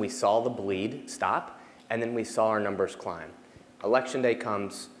sudden we saw the bleed stop, and then we saw our numbers climb. Election day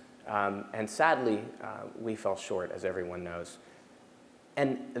comes, and sadly we fell short, as everyone knows.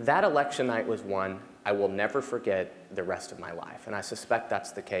 And that election night was one I will never forget the rest of my life. And I suspect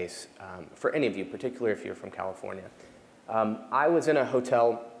that's the case for any of you, particularly if you're from California. I was in a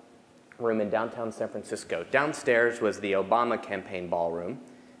hotel room in downtown San Francisco. Downstairs was the Obama campaign ballroom,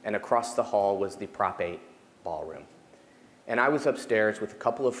 and across the hall was the Prop 8 ballroom. And I was upstairs with a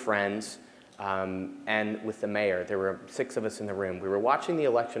couple of friends and with the mayor. There were 6 of us in the room. We were watching the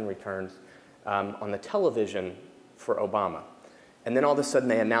election returns on the television for Obama. And then all of a sudden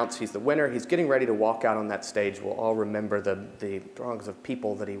they announce he's the winner. He's getting ready to walk out on that stage. We'll all remember the throngs of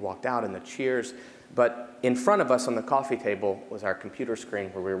people that he walked out and the cheers. But in front of us on the coffee table was our computer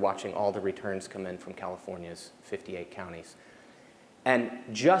screen where we were watching all the returns come in from California's 58 counties. And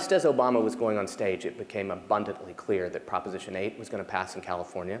just as Obama was going on stage, it became abundantly clear that Proposition 8 was going to pass in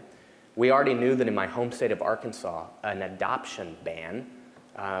California. We already knew that in my home state of Arkansas, an adoption ban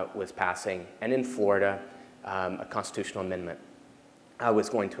was passing, and in Florida, a constitutional amendment was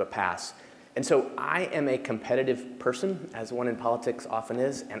going to pass. And so I am a competitive person, as one in politics often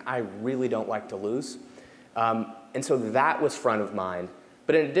is, and I really don't like to lose. And so that was front of mind.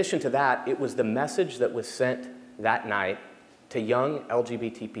 But in addition to that, it was the message that was sent that night to young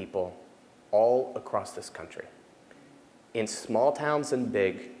LGBT people all across this country, in small towns and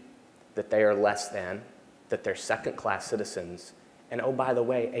big, that they are less than, that they're second-class citizens, and oh, by the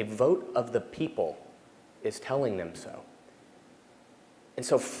way, a vote of the people is telling them so. And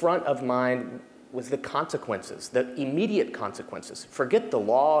so front of mind was the consequences, the immediate consequences. Forget the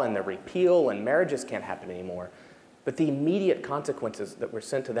law and the repeal and marriages can't happen anymore, but the immediate consequences that were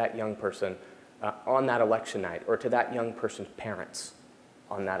sent to that young person on that election night, or to that young person's parents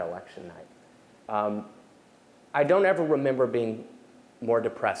on that election night. I don't ever remember being more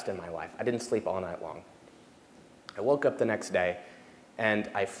depressed in my life. I didn't sleep all night long. I woke up the next day and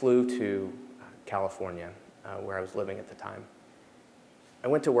I flew to California, where I was living at the time. I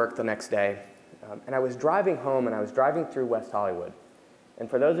went to work the next day, and I was driving home, and I was driving through West Hollywood. And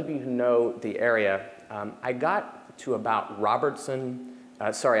for those of you who know the area, I got to about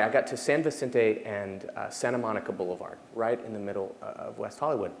I got to San Vicente and Santa Monica Boulevard, right in the middle of West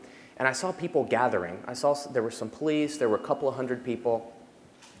Hollywood. And I saw people gathering. I saw there were some police, there were a couple of hundred people.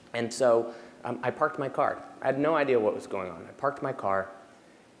 And so I parked my car. I had no idea what was going on. I parked my car,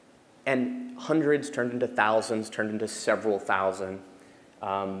 and hundreds turned into thousands, turned into several thousand.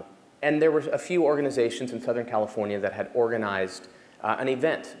 And there were a few organizations in Southern California that had organized an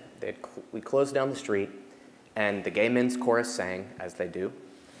event. We closed down the street, and the Gay Men's Chorus sang, as they do.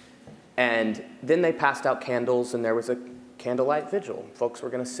 And then they passed out candles, and there was a candlelight vigil. Folks were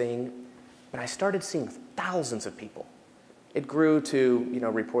going to sing, but I started seeing thousands of people. It grew to,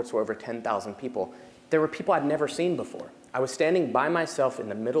 reports were over 10,000 people. There were people I'd never seen before. I was standing by myself in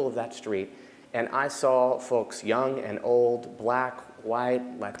the middle of that street, and I saw folks young and old, black,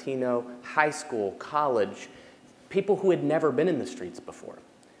 white, Latino, high school, college, people who had never been in the streets before.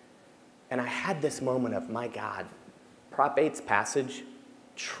 And I had this moment of, my God, Prop 8's passage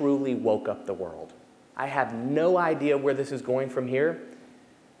truly woke up the world. I have no idea where this is going from here,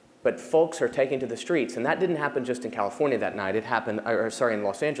 but folks are taking to the streets. And that didn't happen just in California that night. It happened, in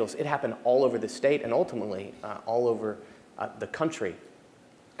Los Angeles. It happened all over the state and ultimately all over the country.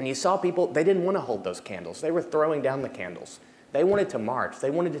 And you saw people, they didn't want to hold those candles. They were throwing down the candles. They wanted to march. They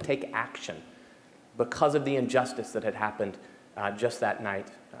wanted to take action because of the injustice that had happened just that night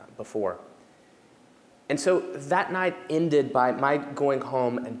before. And so that night ended by my going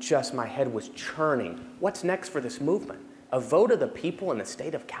home and just my head was churning. What's next for this movement? A vote of the people in the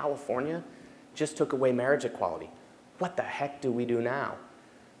state of California just took away marriage equality. What the heck do we do now?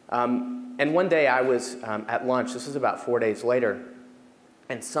 And one day I was at lunch, this was about 4 days later,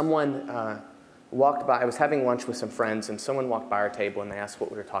 and someone walked by. I was having lunch with some friends, and someone walked by our table and they asked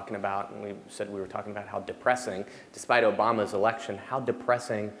what we were talking about, and we said we were talking about how depressing, despite Obama's election, how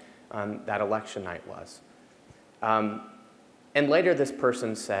depressing that election night was. And later this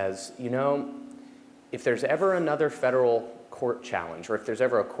person says, you know, if there's ever another federal court challenge, or if there's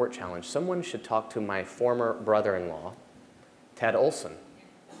ever a court challenge, someone should talk to my former brother-in-law, Ted Olson.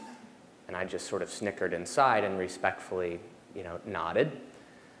 And I just sort of snickered inside and respectfully, you know, nodded.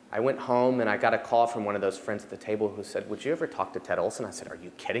 I went home and I got a call from one of those friends at the table who said, would you ever talk to Ted Olson? I said, are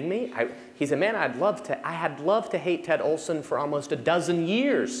you kidding me? He said, man, I had loved to hate Ted Olson for almost a dozen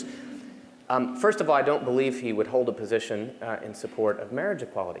years. First of all, I don't believe he would hold a position in support of marriage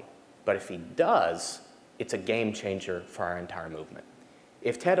equality. But if he does, it's a game changer for our entire movement.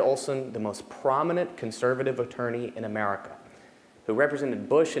 If Ted Olson, the most prominent conservative attorney in America, who represented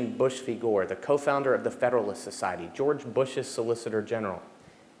Bush and Bush v. Gore, the co-founder of the Federalist Society, George Bush's Solicitor General,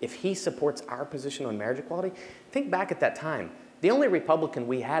 if he supports our position on marriage equality, think back at that time. The only Republican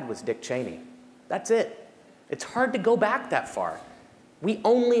we had was Dick Cheney. That's it. It's hard to go back that far. We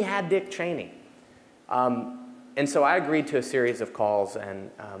only had Dick Cheney. And so I agreed to a series of calls,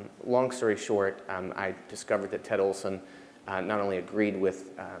 and long story short, I discovered that Ted Olson not only agreed with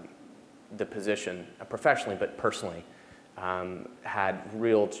the position professionally, but personally, had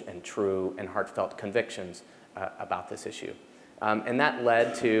real and true and heartfelt convictions about this issue. And that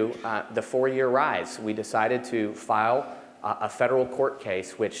led to the 4-year rise. We decided to file a federal court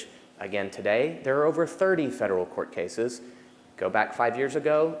case, which, again, today, there are over 30 federal court cases. Go back 5 years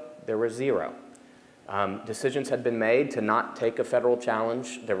ago, there were 0. Decisions had been made to not take a federal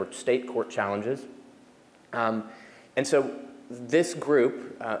challenge. There were state court challenges. And so this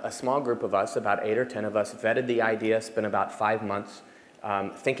group, a small group of us, about 8 or 10 of us, vetted the idea, spent about 5 months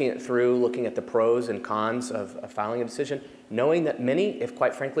thinking it through, looking at the pros and cons of filing a decision, knowing that many, if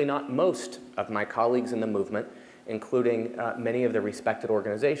quite frankly not most, of my colleagues in the movement, including many of the respected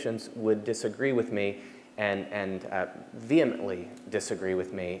organizations, would disagree with me and vehemently disagree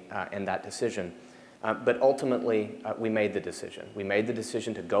with me in that decision. But ultimately, we made the decision. We made the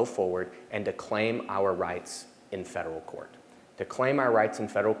decision to go forward and to claim our rights in federal court. To claim our rights in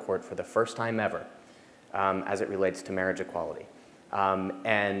federal court for the first time ever as it relates to marriage equality.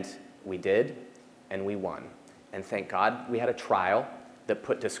 And we did, and we won. And thank God we had a trial that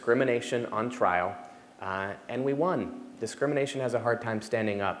put discrimination on trial, and we won. Discrimination has a hard time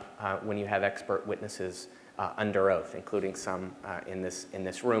standing up when you have expert witnesses under oath, including some in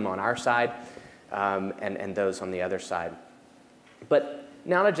this room on our side, and those on the other side. But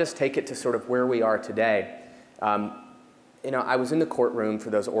now to just take it to sort of where we are today. You know, I was in the courtroom for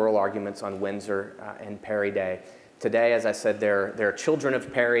those oral arguments on Windsor and Perry Day. Today, as I said, there are children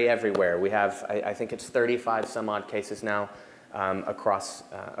of Perry everywhere. We have, I think it's 35 some odd cases now across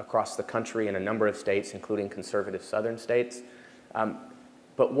the country in a number of states, including conservative southern states.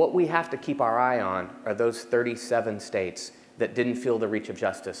 But what we have to keep our eye on are those 37 states that didn't feel the reach of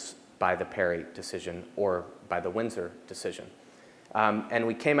justice by the Perry decision or by the Windsor decision. And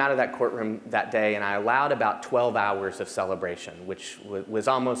we came out of that courtroom that day, and I allowed about 12 hours of celebration, which was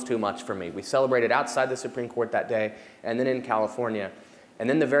almost too much for me. We celebrated outside the Supreme Court that day, and then in California. And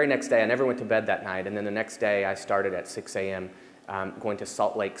then the very next day, I never went to bed that night, and then the next day I started at 6 a.m. Going to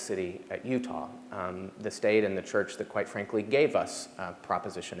Salt Lake City, Utah, the state and the church that quite frankly gave us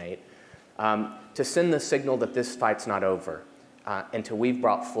Proposition 8, to send the signal that this fight's not over until we've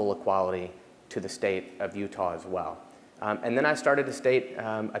brought full equality to the state of Utah as well. And then I started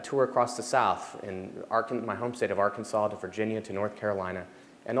a tour across the South, in my home state of Arkansas, to Virginia, to North Carolina,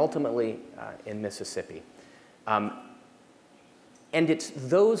 and ultimately in Mississippi. And it's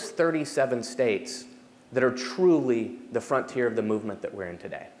those 37 states that are truly the frontier of the movement that we're in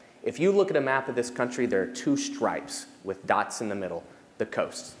today. If you look at a map of this country, there are 2 stripes with dots in the middle, the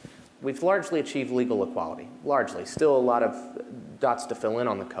coasts. We've largely achieved legal equality, largely. Still a lot of dots to fill in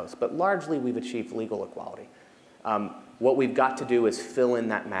on the coast, but largely we've achieved legal equality. What we've got to do is fill in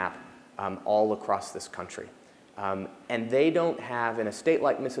that map all across this country. And they don't have, in a state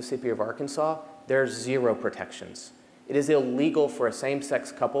like Mississippi or Arkansas, there's 0 protections. It is illegal for a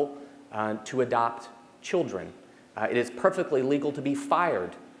same-sex couple to adopt children. It is perfectly legal to be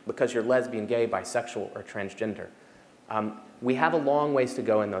fired because you're lesbian, gay, bisexual, or transgender. We have a long ways to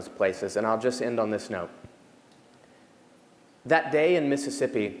go in those places, and I'll just end on this note. That day in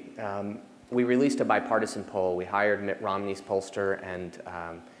Mississippi, we released a bipartisan poll. We hired Mitt Romney's pollster and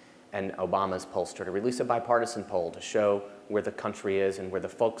Obama's pollster to release a bipartisan poll to show where the country is and where the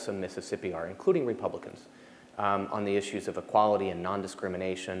folks in Mississippi are, including Republicans, on the issues of equality and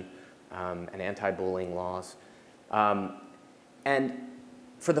non-discrimination and anti-bullying laws. And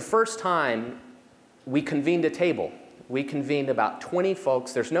for the first time, we convened a table. We convened about 20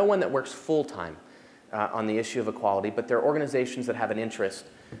 folks. There's no one that works full-time on the issue of equality, but there are organizations that have an interest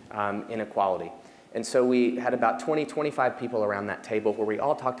in equality. And so we had about 20, 25 people around that table where we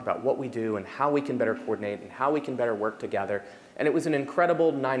all talked about what we do and how we can better coordinate and how we can better work together. And it was an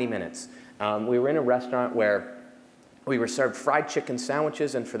incredible 90 minutes. We were in a restaurant where we were served fried chicken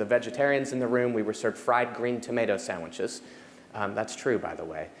sandwiches, and for the vegetarians in the room, we were served fried green tomato sandwiches. That's true, by the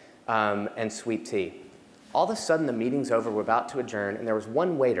way, and sweet tea. All of a sudden, the meeting's over, we're about to adjourn, and there was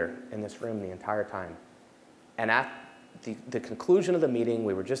one waiter in this room the entire time. And at the conclusion of the meeting,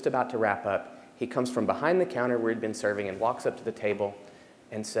 we were just about to wrap up, he comes from behind the counter where he'd been serving and walks up to the table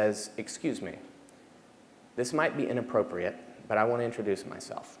and says, "Excuse me, this might be inappropriate, but I want to introduce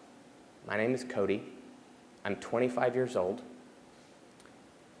myself. My name is Cody. I'm 25 years old.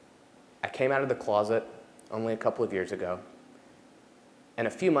 I came out of the closet only a couple of years ago. And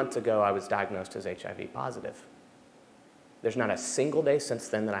a few months ago, I was diagnosed as HIV positive. There's not a single day since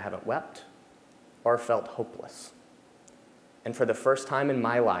then that I haven't wept or felt hopeless. And for the first time in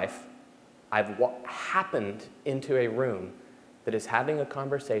my life, I've happened into a room that is having a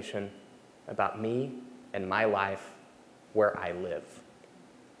conversation about me and my life where I live."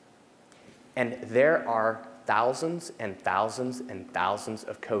 And there are thousands and thousands and thousands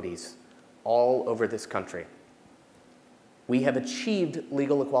of Codys all over this country. We have achieved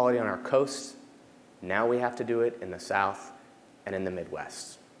legal equality on our coasts. Now we have to do it in the South and in the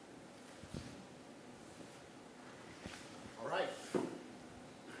Midwest. All right.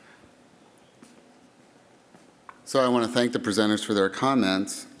 So I want to thank the presenters for their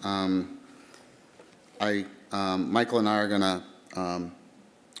comments. Michael and I are going to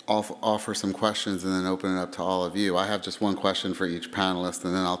offer some questions and then open it up to all of you. I have just one question for each panelist,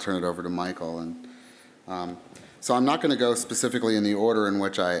 and then I'll turn it over to Michael. And so I'm not going to go specifically in the order in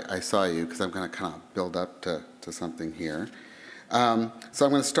which I saw you, because I'm going to kind of build up to something here. So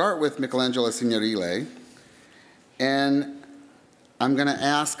I'm going to start with Michelangelo Signorile, and I'm going to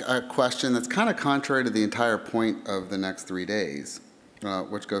ask a question that's kind of contrary to the entire point of the next 3 days,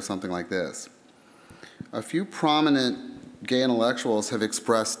 which goes something like this. A few prominent gay intellectuals have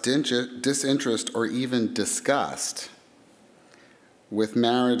expressed disinterest or even disgust with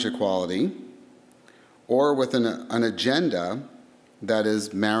marriage equality, or with an agenda that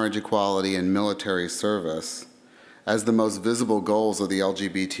is marriage equality and military service as the most visible goals of the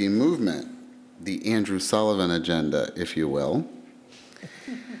LGBT movement, the Andrew Sullivan agenda, if you will.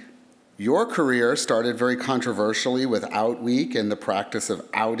 Your career started very controversially with Out Week and the practice of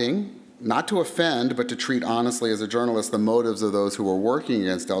outing, not to offend, but to treat honestly as a journalist the motives of those who were working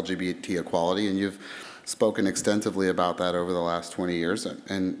against LGBT equality, and you've spoken extensively about that over the last 20 years,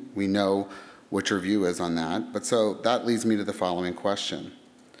 and we know what your view is on that. But so that leads me to the following question.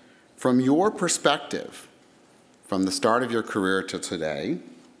 From your perspective, from the start of your career to today,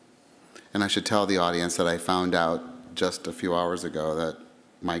 and I should tell the audience that I found out just a few hours ago that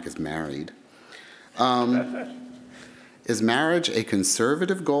Mike is married. Is marriage a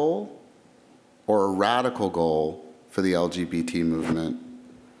conservative goal or a radical goal for the LGBT movement?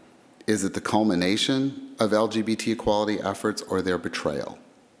 Is it the culmination of LGBT equality efforts or their betrayal?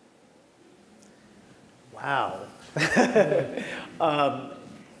 Wow.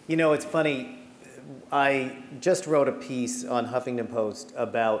 You know, it's funny. I just wrote a piece on Huffington Post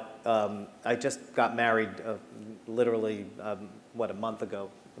about, I just got married literally, a month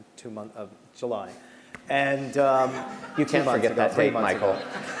ago, July. And you can't forget that date, Michael.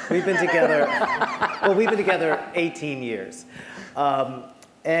 We've been together, well, we've been together 18 years.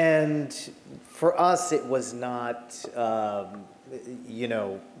 And for us, it was not, you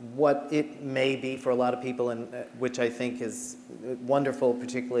know, what it may be for a lot of people, and which I think is wonderful,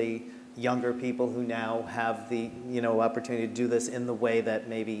 particularly younger people who now have the, you know, opportunity to do this in the way that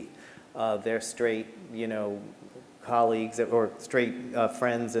maybe their straight, you know, colleagues or straight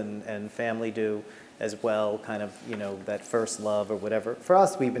friends and family do as well, kind of, you know, that first love or whatever. For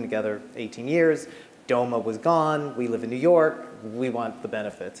us, we've been together 18 years. DOMA was gone. We live in New York. We want the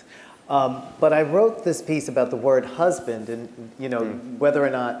benefits. But I wrote this piece about the word husband and, you know, whether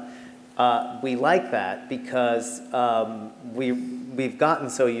or not we like that, because we've gotten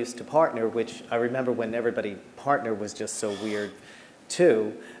so used to partner, which I remember when everybody partner was just so weird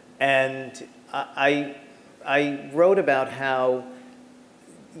too. And I wrote about how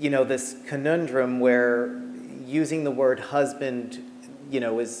this conundrum where using the word husband,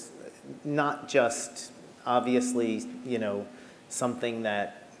 is not just obviously, something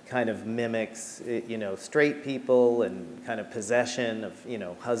that kind of mimics, straight people and kind of possession of,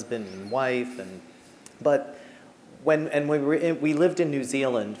 husband and wife, but when we lived in New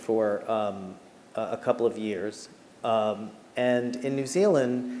Zealand for a couple of years, and in New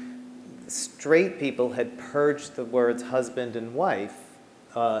Zealand, straight people had purged the words husband and wife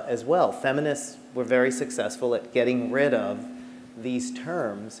as well. Feminists were very successful at getting rid of these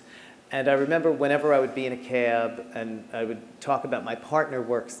terms. And I remember whenever I would be in a cab and I would talk about my partner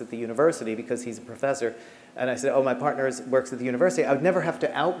works at the university because he's a professor, and I said, oh, my partner works at the university, I would never have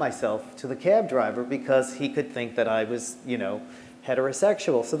to out myself to the cab driver because he could think that I was,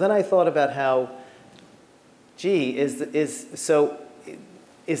 heterosexual. So then I thought about how, gee, is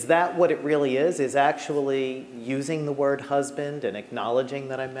that what it really is? Is actually using the word husband and acknowledging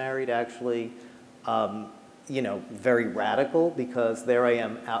that I'm married actually, very radical, because there I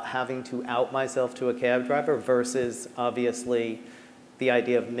am having to out myself to a cab driver versus obviously the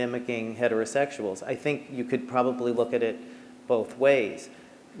idea of mimicking heterosexuals. I think you could probably look at it both ways.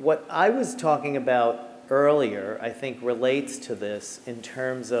 What I was talking about earlier, I think, relates to this in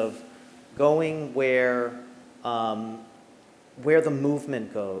terms of going where the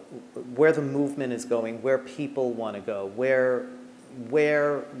movement is going, where people want to go, where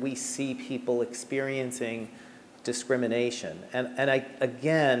we see people experiencing discrimination. And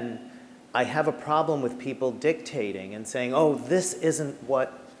I have a problem with people dictating and saying, oh, this isn't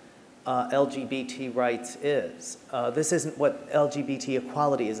what LGBT rights is. This isn't what LGBT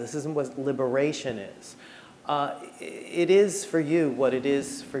equality is. This isn't what liberation is. It is for you what it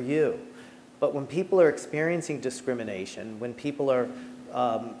is for you. But when people are experiencing discrimination, when people are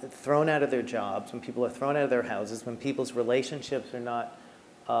thrown out of their jobs, when people are thrown out of their houses, when people's relationships are not,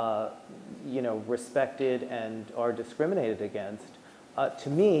 respected and are discriminated against, to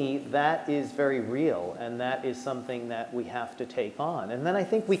me, that is very real, and that is something that we have to take on. And then I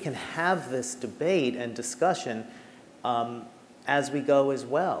think we can have this debate and discussion as we go as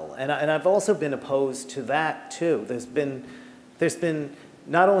well. And I've also been opposed to that too. There's been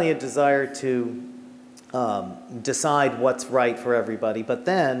not only a desire to decide what's right for everybody, but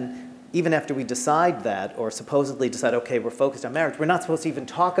then even after we decide that, or supposedly decide, okay, we're focused on marriage, we're not supposed to even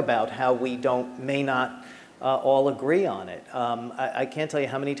talk about how we may not all agree on it. I can't tell you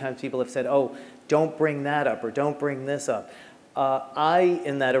how many times people have said, oh, don't bring that up, or don't bring this up.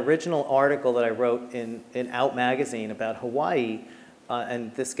 In that original article that I wrote in Out Magazine about Hawaii,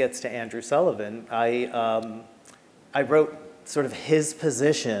 and this gets to Andrew Sullivan, I wrote sort of his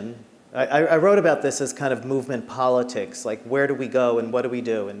position. I wrote about this as kind of movement politics, like where do we go and what do we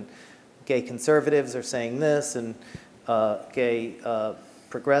do? And gay conservatives are saying this, and gay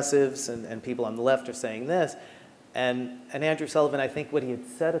progressives and people on the left are saying this. And Andrew Sullivan, I think what he had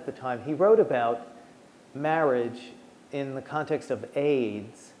said at the time, he wrote about marriage in the context of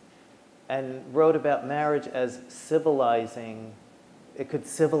AIDS, and wrote about marriage as civilizing, it could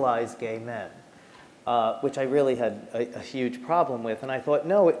civilize gay men. Which I really had a huge problem with. And I thought,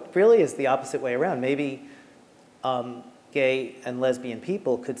 no, it really is the opposite way around. Maybe gay and lesbian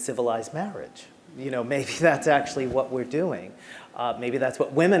people could civilize marriage. Maybe that's actually what we're doing. Maybe that's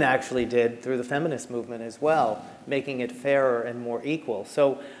what women actually did through the feminist movement as well, making it fairer and more equal.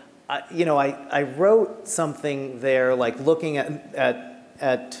 So, I wrote something there, like looking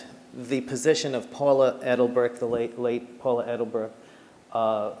at the position of Paula Edelbrook, the late Paula Edelbrook,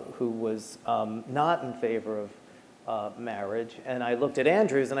 who was not in favor of marriage. And I looked at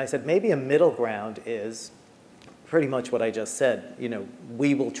Andrews and I said, maybe a middle ground is pretty much what I just said.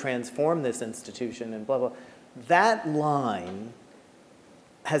 We will transform this institution and blah, blah. That line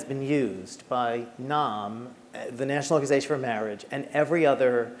has been used by NAM, the National Organization for Marriage, and every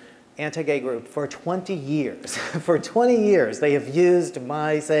other anti-gay group for 20 years. For 20 years, they have used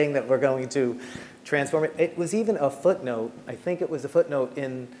my saying that we're going to transform it. It was even a footnote. I think it was a footnote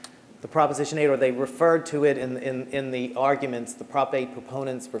in the Proposition 8, or they referred to it in the arguments. The Prop 8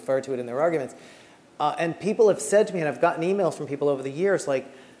 proponents referred to it in their arguments. And people have said to me, and I've gotten emails from people over the years, like,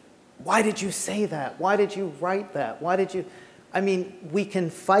 why did you say that? Why did you write that? Why did you? I mean, we can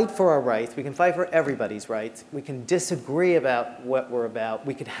fight for our rights. We can fight for everybody's rights. We can disagree about what we're about.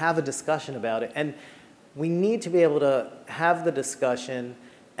 We could have a discussion about it. And we need to be able to have the discussion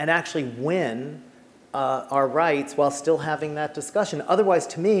and actually win our rights while still having that discussion. Otherwise,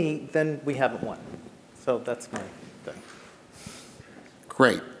 to me, then we haven't won. So that's my thing.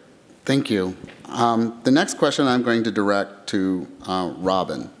 Great. Thank you. The next question I'm going to direct to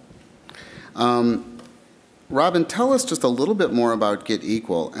Robin. Robin, tell us just a little bit more about Get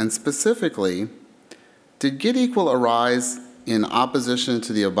Equal, and specifically, did Get Equal arise in opposition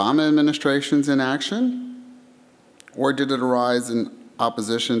to the Obama administration's inaction, or did it arise in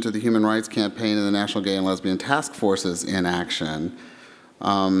opposition to the Human Rights Campaign and the National Gay and Lesbian Task Force's inaction?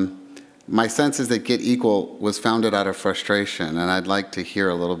 My sense is that Get Equal was founded out of frustration, and I'd like to hear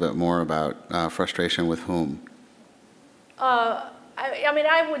a little bit more about frustration with whom. I mean,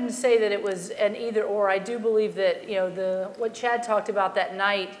 I wouldn't say that it was an either or. I do believe that, you know, what Chad talked about that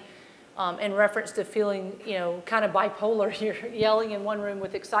night in reference to feeling, you know, kind of bipolar. You're yelling in one room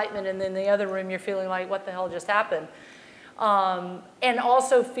with excitement, and then the other room you're feeling like, what the hell just happened? And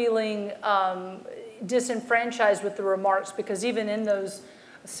also feeling disenfranchised with the remarks, because even in those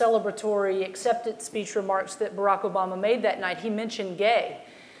celebratory acceptance speech remarks that Barack Obama made that night, he mentioned gay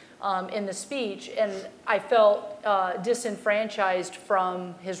in the speech, and I felt disenfranchised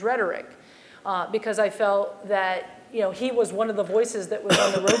from his rhetoric because I felt that, you know, he was one of the voices that was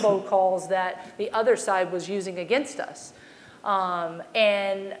on the robocalls that the other side was using against us.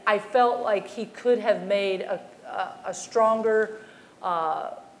 And I felt like he could have made a stronger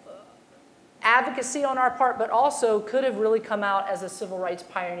advocacy on our part, but also could have really come out as a civil rights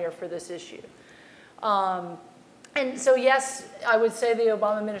pioneer for this issue. And so, yes, I would say the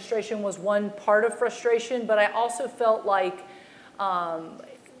Obama administration was one part of frustration, but I also felt like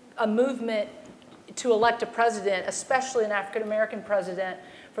a movement to elect a president, especially an African-American president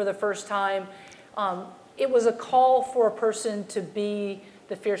for the first time, it was a call for a person to be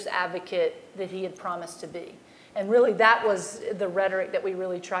the fierce advocate that he had promised to be. And really, that was the rhetoric that we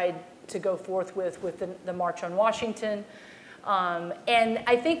really tried to go forth with the March on Washington. And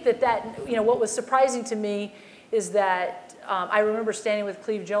I think that, you know, what was surprising to me is that I remember standing with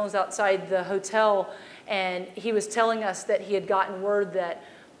Cleve Jones outside the hotel, and he was telling us that he had gotten word that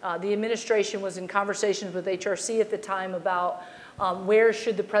the administration was in conversations with HRC at the time about where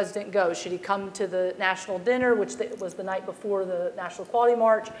should the president go? Should he come to the national dinner, which was the night before the National Equality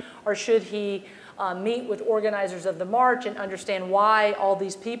March, or should he meet with organizers of the march and understand why all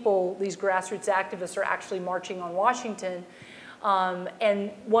these people, these grassroots activists, are actually marching on Washington?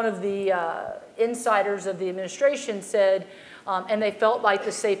 And one of the insiders of the administration said, and they felt like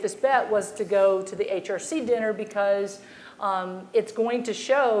the safest bet was to go to the HRC dinner because it's going to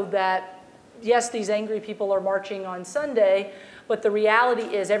show that, yes, these angry people are marching on Sunday, but the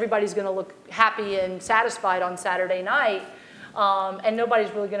reality is everybody's going to look happy and satisfied on Saturday night, and nobody's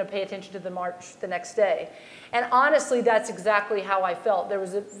really going to pay attention to the march the next day. And honestly, that's exactly how I felt. There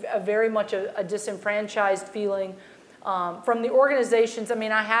was a very much a disenfranchised feeling from the organizations. I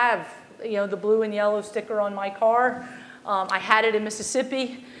mean, I have, you know, the blue and yellow sticker on my car. I had it in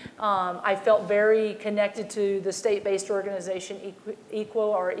Mississippi. I felt very connected to the state-based organization Equal,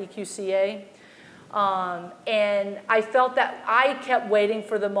 or EQCA. And I felt that I kept waiting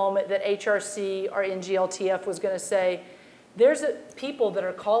for the moment that HRC or NGLTF was going to say, there's people that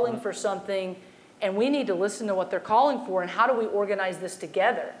are calling for something, and we need to listen to what they're calling for, and how do we organize this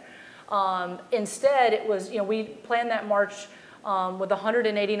together? Instead, it was, you know, we planned that march with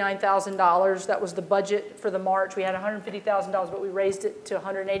 $189,000. That was the budget for the march. We had $150,000, but we raised it to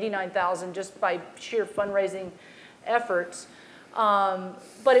 $189,000 just by sheer fundraising efforts.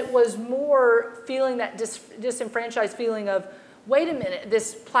 But it was more feeling that disenfranchised feeling of, wait a minute,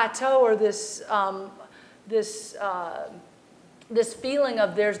 this plateau, or this feeling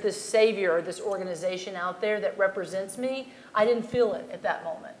of there's this savior or this organization out there that represents me. I didn't feel it at that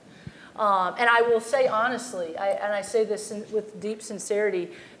moment. And I will say honestly, and I say this with deep sincerity,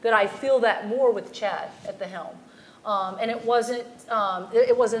 that I feel that more with Chad at the helm. And it wasn't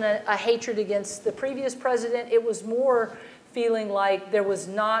a hatred against the previous president. It was more feeling like there was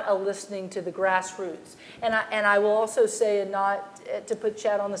not a listening to the grassroots. And I will also say, and not to put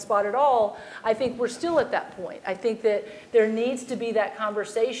Chad on the spot at all, I think we're still at that point. I think that there needs to be that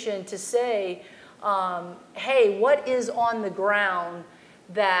conversation to say, hey, what is on the ground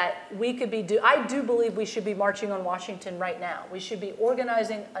that we could be doing? I do believe we should be marching on Washington right now. We should be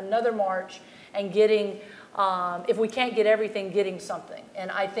organizing another march and getting, if we can't get everything, getting something.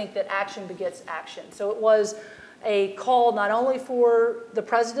 And I think that action begets action. So it was a call not only for the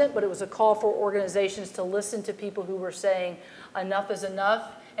president, but it was a call for organizations to listen to people who were saying enough is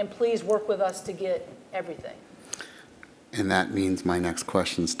enough, and please work with us to get everything. And that means my next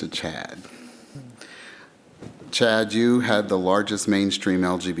question's to Chad. Chad, you had the largest mainstream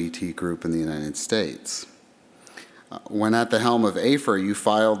LGBT group in the United States. When at the helm of AFER, you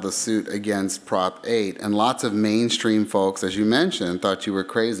filed the suit against Prop 8, and lots of mainstream folks, as you mentioned, thought you were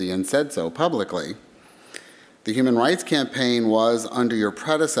crazy and said so publicly. The Human Rights Campaign was, under your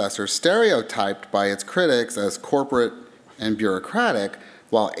predecessor, stereotyped by its critics as corporate and bureaucratic,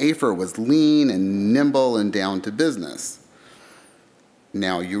 while AFER was lean and nimble and down to business.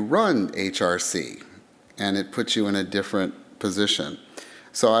 Now you run HRC, and it puts you in a different position.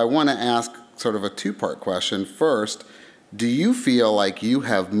 So I want to ask sort of a two-part question. First, do you feel like you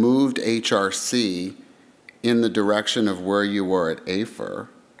have moved HRC in the direction of where you were at AFER,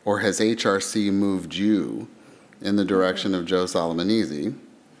 or has HRC moved you in the direction of Joe Solomonese?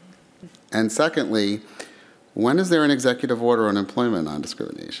 And secondly, when is there an executive order on employment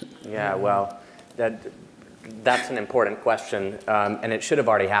non-discrimination? Yeah, well, that's an important question, and it should have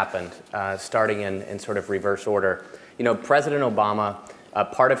already happened, starting in sort of reverse order. You know, President Obama,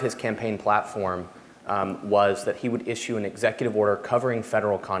 part of his campaign platform was that he would issue an executive order covering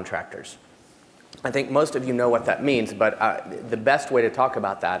federal contractors. I think most of you know what that means, but the best way to talk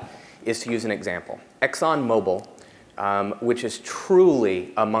about that is to use an example. ExxonMobil, which is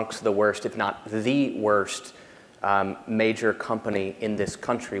truly amongst the worst, if not the worst, major company in this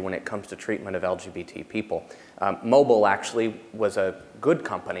country when it comes to treatment of LGBT people. Mobil actually was a good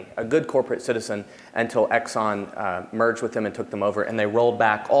company, a good corporate citizen, until Exxon merged with them and took them over, and they rolled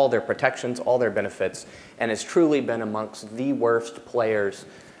back all their protections, all their benefits, and has truly been amongst the worst players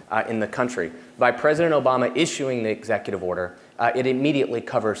in the country. By President Obama issuing the executive order, it immediately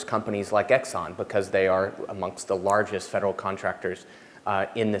covers companies like Exxon because they are amongst the largest federal contractors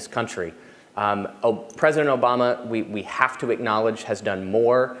in this country. President Obama, we have to acknowledge, has done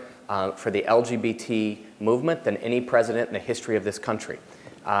more for the LGBT movement than any president in the history of this country.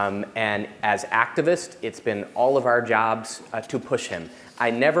 And as activists, it's been all of our jobs to push him.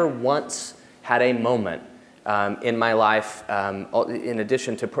 I never once had a moment in my life, in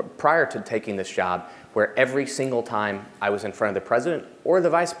addition to prior to taking this job, where every single time I was in front of the president or the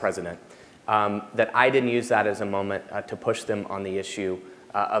vice president, that I didn't use that as a moment to push them on the issue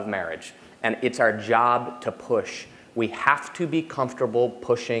of marriage. And it's our job to push. We have to be comfortable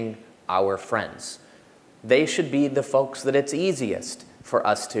pushing our friends. They should be the folks that it's easiest for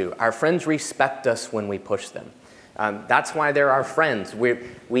us to. Our friends respect us when we push them. That's why they're our friends.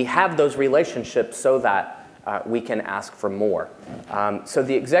 We have those relationships so that we can ask for more. So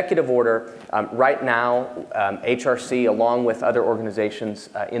the executive order, right now, HRC, along with other organizations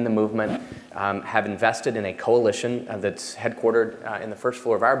in the movement, have invested in a coalition that's headquartered in the first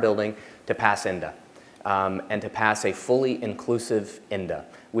floor of our building to pass INDA, and to pass a fully inclusive INDA.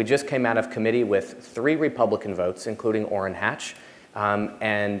 We just came out of committee with 3 Republican votes, including Orrin Hatch,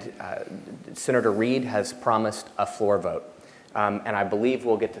 and Senator Reid has promised a floor vote. And I believe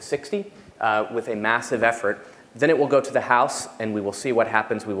we'll get to 60 with a massive effort. Then it will go to the House, and we will see what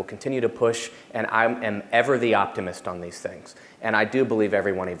happens. We will continue to push, and I am ever the optimist on these things. And I do believe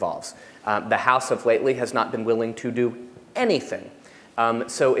everyone evolves. The House of lately has not been willing to do anything.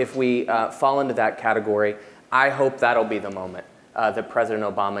 So if we fall into that category, I hope that'll be the moment that President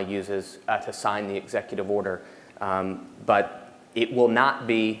Obama uses to sign the executive order. But it will not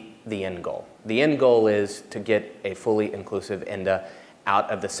be the end goal. The end goal is to get a fully inclusive INDA out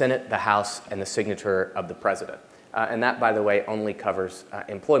of the Senate, the House, and the signature of the President. And that, by the way, only covers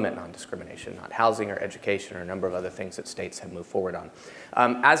employment non-discrimination, not housing or education or a number of other things that states have moved forward on.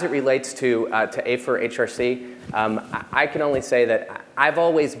 As it relates to AFER, HRC, I can only say that I've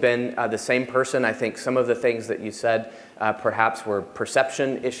always been the same person. I think some of the things that you said perhaps were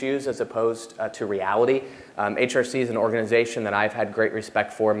perception issues as opposed to reality. HRC is an organization that I've had great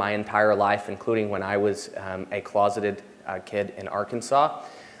respect for my entire life, including when I was a closeted kid in Arkansas.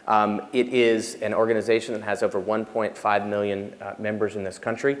 It is an organization that has over 1.5 million members in this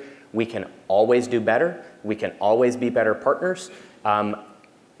country. We can always do better. We can always be better partners.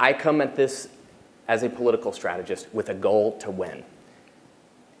 I come at this as a political strategist with a goal to win.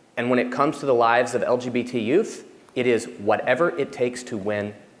 And when it comes to the lives of LGBT youth, it is whatever it takes to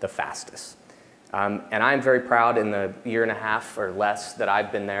win the fastest. And I'm very proud in the year and a half or less that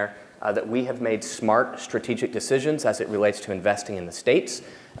I've been there that we have made smart strategic decisions as it relates to investing in the states,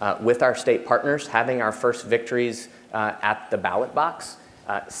 with our state partners, having our first victories at the ballot box,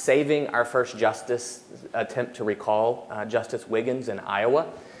 saving our first justice attempt to recall Justice Wiggins in Iowa.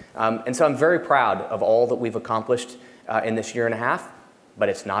 And so I'm very proud of all that we've accomplished in this year and a half, but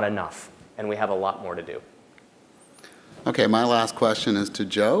it's not enough, and we have a lot more to do. Okay, my last question is to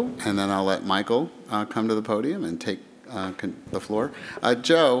Joe, and then I'll let Michael come to the podium and take the floor.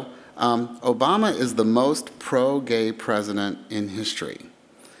 Joe, Obama is the most pro-gay president in history.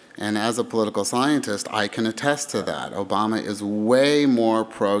 And as a political scientist, I can attest to that. Obama is way more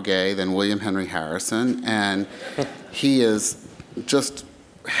pro-gay than William Henry Harrison, and he is just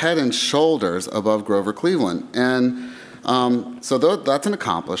head and shoulders above Grover Cleveland. And so that's an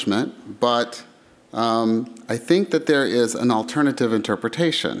accomplishment, but I think that there is an alternative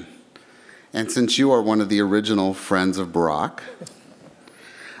interpretation. And since you are one of the original friends of Barack,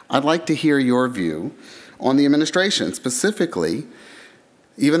 I'd like to hear your view on the administration. Specifically,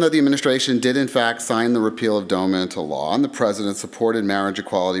 even though the administration did in fact sign the repeal of DOMA into law, and the president supported marriage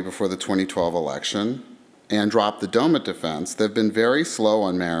equality before the 2012 election and dropped the DOMA defense, they've been very slow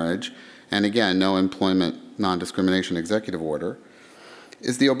on marriage, and again, no employment non-discrimination executive order.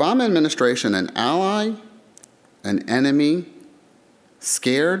 Is the Obama administration an ally, an enemy,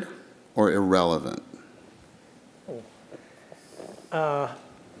 scared, or irrelevant?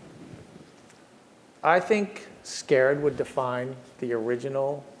 I think scared would define the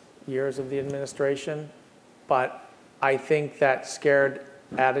original years of the administration, but I think that scared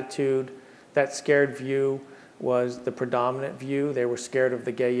attitude, that scared view was the predominant view. They were scared of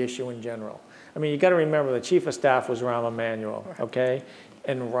the gay issue in general. I mean, you got to remember the chief of staff was Rahm Emanuel, okay?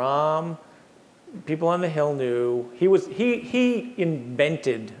 And Rahm, people on the Hill knew, he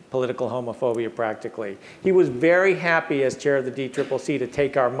invented political homophobia practically. He was very happy as chair of the DCCC to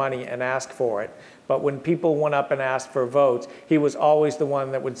take our money and ask for it. But when people went up and asked for votes, he was always the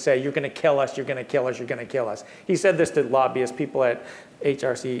one that would say, you're going to kill us, you're going to kill us, you're going to kill us. He said this to lobbyists. People at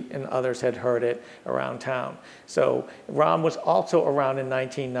HRC and others had heard it around town. So Rahm was also around in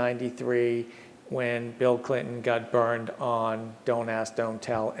 1993 when Bill Clinton got burned on Don't Ask, Don't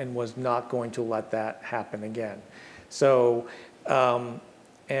Tell, and was not going to let that happen again. So,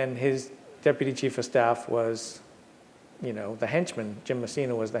 and his deputy chief of staff was, you know, the henchman. Jim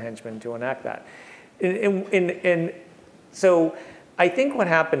Messina was the henchman to enact that. And so I think what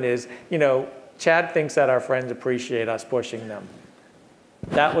happened is, you know, Chad thinks that our friends appreciate us pushing them.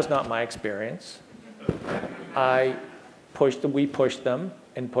 That was not my experience. We pushed them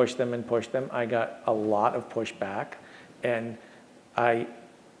and pushed them and pushed them. I got a lot of pushback, and I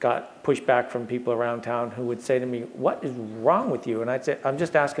got pushback from people around town who would say to me, what is wrong with you? And I'd say, I'm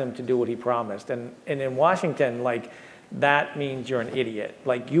just asking him to do what he promised. And in Washington, like, that means you're an idiot.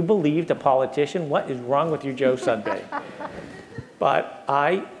 Like, you believed a politician? What is wrong with you, Joe Sudbay? But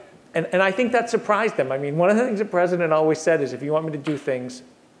and I think that surprised them. I mean, one of the things the president always said is, if you want me to do things,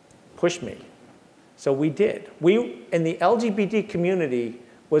 push me. So we did. And the LGBT community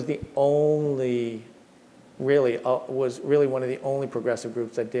was the only, was really one of the only progressive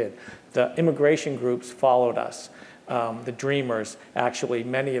groups that did. The immigration groups followed us. The Dreamers, actually,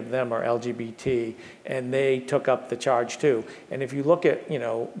 many of them are LGBT, and they took up the charge too. And if you look at, you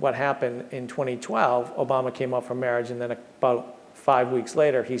know, what happened in 2012, Obama came up for marriage, and then about 5 weeks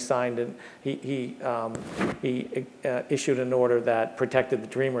later, he signed and he issued an order that protected the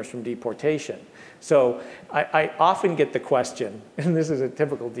Dreamers from deportation. So I often get the question, and this is a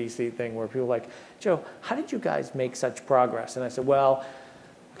typical DC thing, where people are like, Joe, how did you guys make such progress? And I said, well,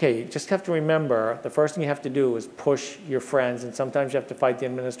 okay, you just have to remember, the first thing you have to do is push your friends, and sometimes you have to fight the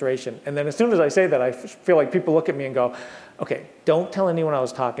administration. And then as soon as I say that, I feel like people look at me and go, okay, don't tell anyone I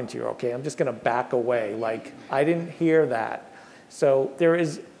was talking to you, okay? I'm just gonna back away. Like, I didn't hear that. So there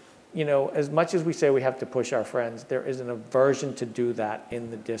is, you know, as much as we say we have to push our friends, there is an aversion to do that in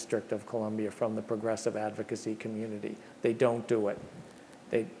the District of Columbia from the progressive advocacy community. They don't do it.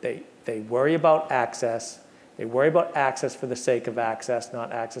 They worry about access. They worry about access for the sake of access,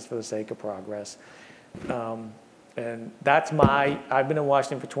 not access for the sake of progress. And that's I've been in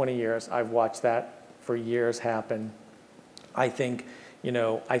Washington for 20 years. I've watched that for years happen. I think, you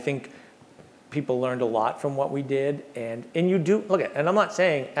know, people learned a lot from what we did, and you do, look at, and I'm not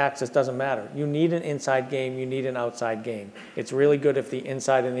saying access doesn't matter. You need an inside game, you need an outside game. It's really good if the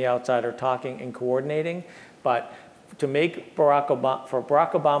inside and the outside are talking and coordinating, but to make for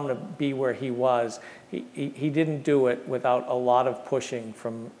Barack Obama to be where he was, he didn't do it without a lot of pushing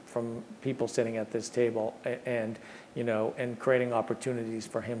from people sitting at this table and, you know, and creating opportunities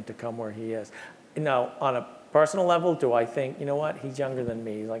for him to come where he is. Now, on a personal level, do I think, you know what, he's younger than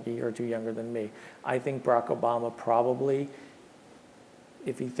me, he's like a year or two younger than me. I think Barack Obama probably,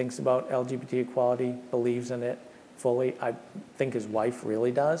 if he thinks about LGBT equality, believes in it fully. I think his wife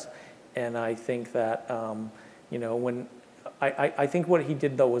really does. And I think that, you know, I think what he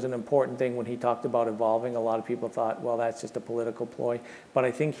did, though, was an important thing when he talked about evolving. A lot of people thought, well, that's just a political ploy. But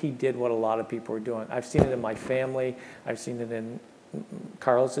I think he did what a lot of people were doing. I've seen it in my family. I've seen it in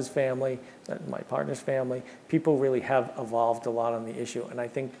Carlos's family, my partner's family. People really have evolved a lot on the issue. And I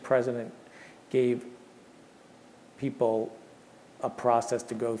think the president gave people a process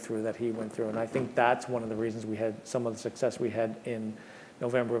to go through that he went through. And I think that's one of the reasons we had some of the success we had in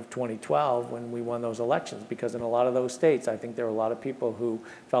November of 2012 when we won those elections, because in a lot of those states, I think there were a lot of people who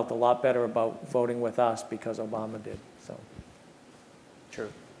felt a lot better about voting with us because Obama did. So, True.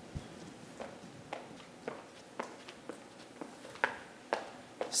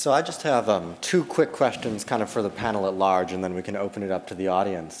 So I just have two quick questions kind of for the panel at large, and then we can open it up to the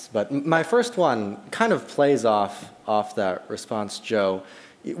audience. But my first one kind of plays off that response, Joe.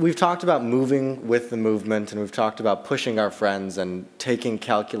 We've talked about moving with the movement, and we've talked about pushing our friends and taking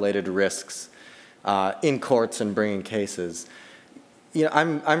calculated risks in courts and bringing cases. You know,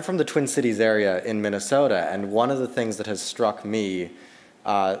 I'm from the Twin Cities area in Minnesota, and one of the things that has struck me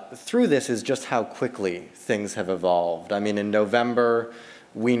through this is just how quickly things have evolved. I mean, in November,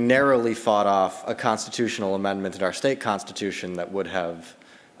 we narrowly fought off a constitutional amendment in our state constitution that would have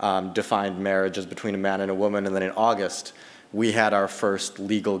defined marriage as between a man and a woman, and then in August, we had our first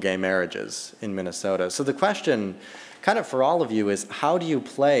legal gay marriages in Minnesota. So the question kind of for all of you is, how do you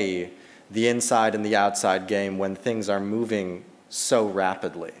play the inside and the outside game when things are moving so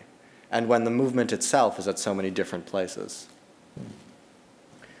rapidly and when the movement itself is at so many different places?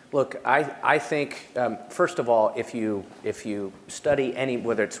 Look, I think, first of all, if you study any,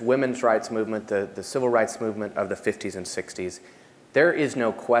 whether it's women's rights movement, the civil rights movement of the 50s and 60s, there is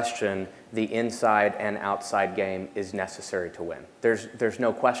no question the inside and outside game is necessary to win. There's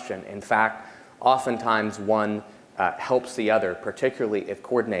no question. In fact, oftentimes one helps the other, particularly if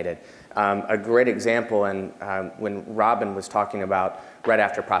coordinated. A great example, and when Robin was talking about right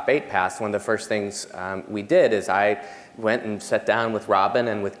after Prop 8 passed, one of the first things we did is I went and sat down with Robin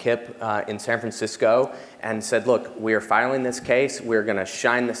and with Kip in San Francisco and said, look, we are filing this case. We're going to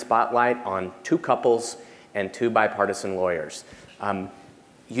shine the spotlight on 2 couples and 2 bipartisan lawyers.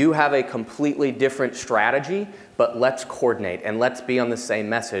 You have a completely different strategy, but let's coordinate and let's be on the same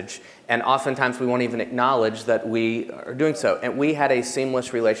message. And oftentimes we won't even acknowledge that we are doing so. And we had a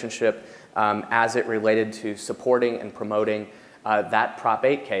seamless relationship as it related to supporting and promoting that Prop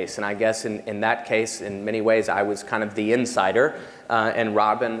 8 case. And I guess in that case, in many ways, I was kind of the insider, and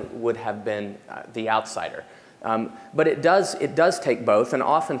Robin would have been the outsider. But it does take both. And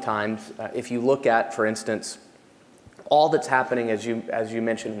oftentimes, if you look at, for instance, all that's happening, as you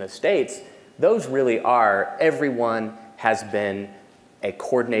mentioned in the States, those really are, everyone has been a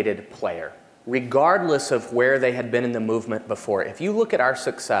coordinated player, regardless of where they had been in the movement before. If you look at our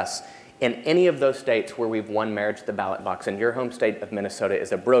success in any of those states where we've won marriage at the ballot box, and your home state of Minnesota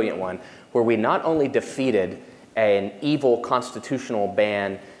is a brilliant one, where we not only defeated an evil constitutional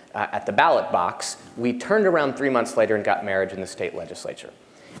ban at the ballot box, we turned around 3 months later and got marriage in the state legislature.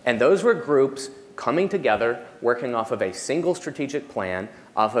 And those were groups coming together, working off of a single strategic plan,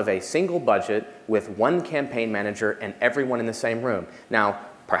 off of a single budget, with one campaign manager and everyone in the same room. Now,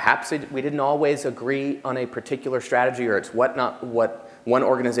 perhaps we didn't always agree on a particular strategy, or it's what one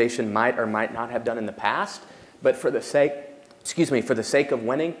organization might or might not have done in the past, but for the sake of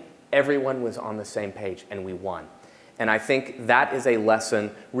winning, everyone was on the same page and we won. And I think that is a lesson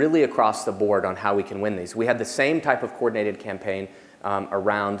really across the board on how we can win these. We had the same type of coordinated campaign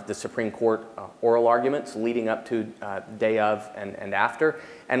around the Supreme Court oral arguments leading up to day of and after.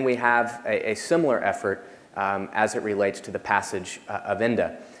 And we have a similar effort as it relates to the passage of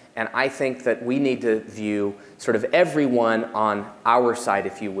INDA. And I think that we need to view sort of everyone on our side,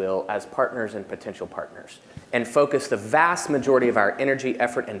 if you will, as partners and potential partners, and focus the vast majority of our energy,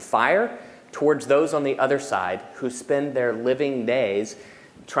 effort, and fire towards those on the other side who spend their living days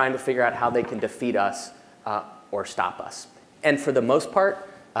trying to figure out how they can defeat us or stop us. And for the most part,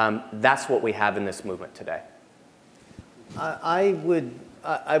 that's what we have in this movement today. I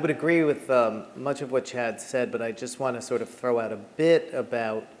would agree with much of what Chad said, but I just want to sort of throw out a bit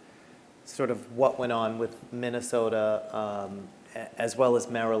about sort of what went on with Minnesota, as well as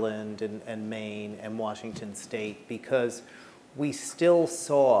Maryland and Maine and Washington State, because we still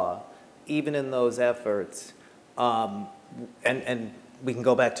saw, even in those efforts, and we can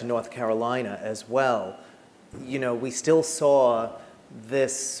go back to North Carolina as well, you know, we still saw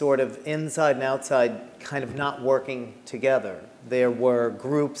this sort of inside and outside kind of not working together. There were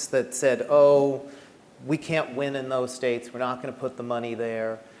groups that said, oh, we can't win in those states, we're not going to put the money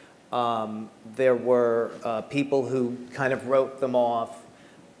there. There were people who kind of wrote them off.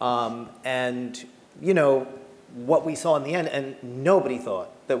 And, you know, what we saw in the end, and nobody thought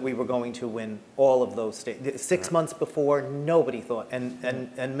that we were going to win all of those states. 6 months before, nobody thought.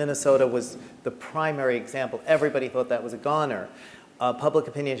 And Minnesota was the primary example. Everybody thought that was a goner. Public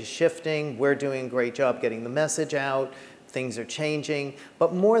opinion is shifting. We're doing a great job getting the message out. Things are changing.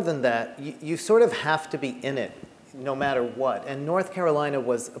 But more than that, you sort of have to be in it no matter what. And North Carolina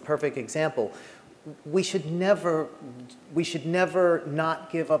was a perfect example. we should never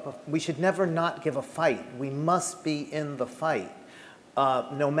not give a fight. We must be in the fight,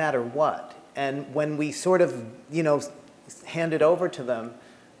 no matter what. And when we sort of, hand it over to them,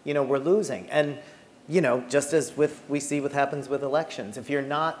 we're losing. And, just as we see what happens with elections, if you're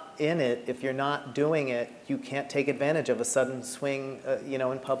not in it, if you're not doing it, you can't take advantage of a sudden swing,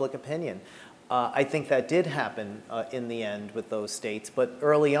 in public opinion. I think that did happen in the end with those states, but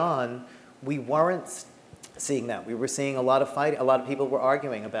early on, we weren't seeing that. We were seeing a lot of fight. A lot of people were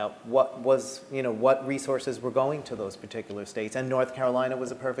arguing about what what resources were going to those particular states, and North Carolina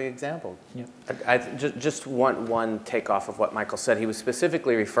was a perfect example. Yeah. Just one takeoff of what Michael said. He was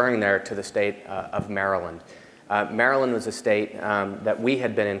specifically referring there to the state of Maryland. Maryland was a state that we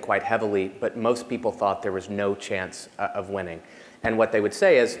had been in quite heavily, but most people thought there was no chance of winning. And what they would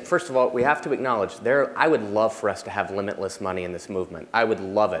say is, first of all, we have to acknowledge I would love for us to have limitless money in this movement. I would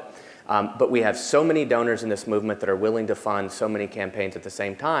love it. But we have so many donors in this movement that are willing to fund so many campaigns at the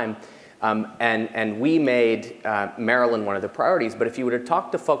same time. And we made Maryland one of the priorities. But if you were to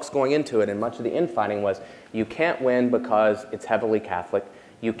talk to folks going into it, and much of the infighting was, you can't win because it's heavily Catholic.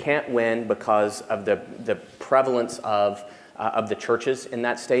 You can't win because of the prevalence of the churches in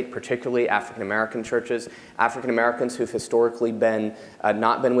that state, particularly African-American churches. African-Americans who've historically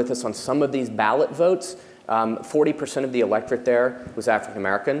not been with us on some of these ballot votes. 40% of the electorate there was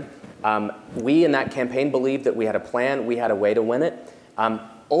African-American. We in that campaign believed that we had a plan, we had a way to win it.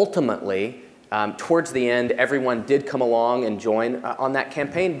 Ultimately, towards the end, everyone did come along and join on that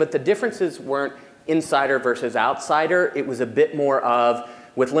campaign, but the differences weren't insider versus outsider. It was a bit more of,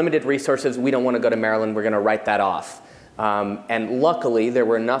 with limited resources, we don't want to go to Maryland, we're going to write that off. And luckily, there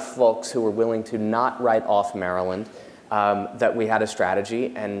were enough folks who were willing to not write off Maryland that we had a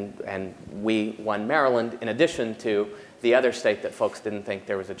strategy, and we won Maryland in addition to the other state that folks didn't think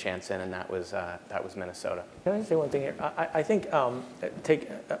there was a chance in, and that was Minnesota. Can I say one thing here? I think,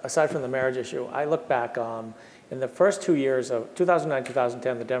 aside from the marriage issue, I look back in the first 2 years of 2009,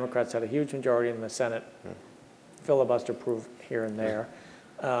 2010, the Democrats had a huge majority in the Senate, filibuster proof here and there,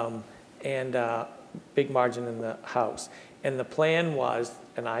 and big margin in the House. And the plan was,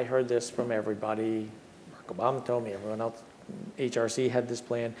 and I heard this from everybody, Barack Obama told me, everyone else, HRC had this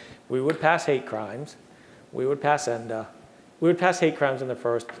plan, we would pass hate crimes, we would pass ENDA. We would pass hate crimes in the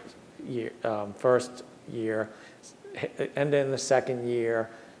first year, ENDA in the second year.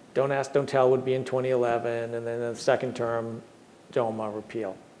 Don't Ask, Don't Tell would be in 2011, and then in the second term, DOMA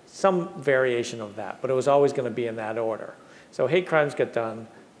repeal. Some variation of that, but it was always going to be in that order. So hate crimes get done,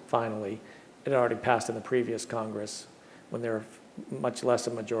 finally. It had already passed in the previous Congress when there were much less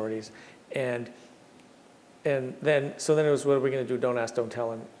of majorities. So then it was, what are we going to do? Don't Ask, Don't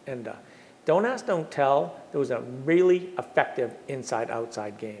Tell, and ENDA. Don't Ask, Don't Tell, there was a really effective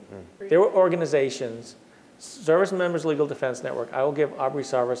inside-outside game. There were organizations, Service Members Legal Defense Network. I will give Aubrey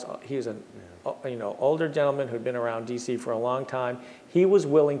Sarvis, he was an older gentleman who'd been around DC for a long time. He was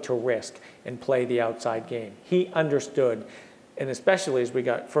willing to risk and play the outside game. He understood, and especially as we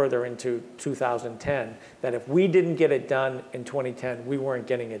got further into 2010, that if we didn't get it done in 2010, we weren't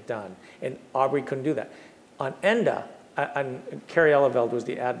getting it done. And Aubrey couldn't do that. On ENDA, and Carrie Eleveld was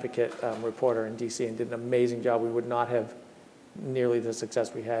the advocate reporter in DC and did an amazing job. We would not have nearly the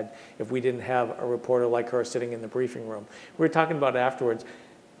success we had if we didn't have a reporter like her sitting in the briefing room. We were talking about it afterwards.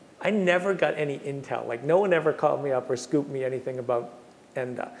 I never got any intel. Like, no one ever called me up or scooped me anything about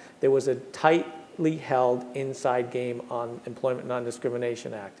ENDA. There was a tightly held inside game on Employment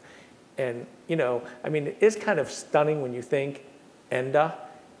Non-Discrimination Act. And, I mean, it is kind of stunning when you think ENDA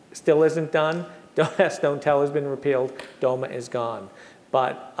still isn't done. Don't Ask, Don't Tell has been repealed. DOMA is gone.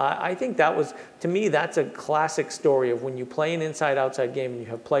 But I think that was, to me, that's a classic story of when you play an inside-outside game and you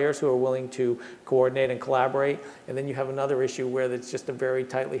have players who are willing to coordinate and collaborate, and then you have another issue where it's just a very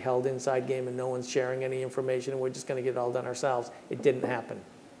tightly held inside game and no one's sharing any information and we're just going to get it all done ourselves. It didn't happen.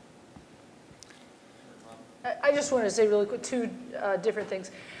 I just wanted to say really quick, two different things.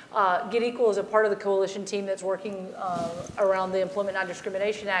 Get Equal is a part of the coalition team that's working around the Employment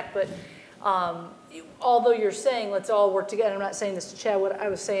Non-Discrimination Act, but although you're saying let's all work together, I'm not saying this to Chad, what I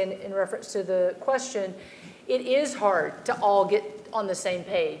was saying in reference to the question, it is hard to all get on the same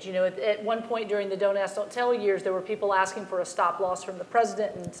page. At one point during the Don't Ask, Don't Tell years, there were people asking for a stop loss from the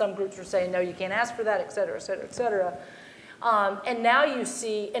president, and some groups were saying, no, you can't ask for that, et cetera, et cetera, et cetera. And now you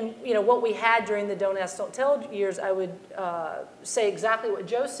see, and what we had during the Don't Ask, Don't Tell years, I would say exactly what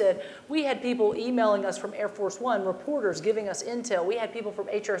Joe said. We had people emailing us from Air Force One, reporters giving us intel. We had people from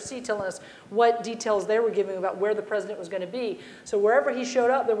HRC telling us what details they were giving about where the president was going to be. So wherever he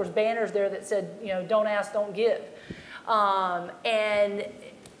showed up, there was banners there that said, don't ask, don't give. And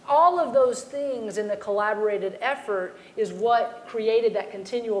all of those things in the collaborated effort is what created that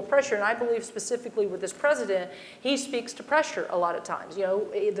continual pressure. And I believe specifically with this president, he speaks to pressure a lot of times. You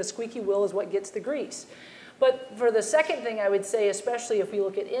know, the squeaky wheel is what gets the grease. But for the second thing I would say, especially if we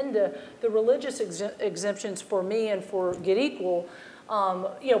look at INDA, the religious exemptions for me and for Get Equal,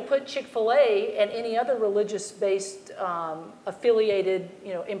 you know, put Chick-fil-A and any other religious-based affiliated,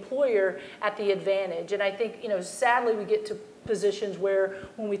 you know, employer at the advantage. And I think, you know, sadly we get to positions where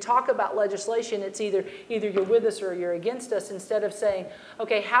when we talk about legislation, it's either you're with us or you're against us, instead of saying,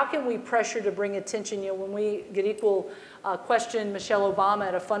 okay, how can we pressure to bring attention? You know, when we Get Equal questioned Michelle Obama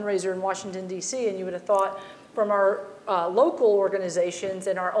at a fundraiser in Washington, D.C., and you would have thought from our local organizations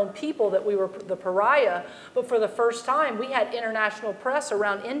and our own people that we were the pariah, but for the first time we had international press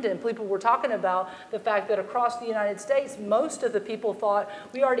around INDA, and people were talking about the fact that across the United States, most of the people thought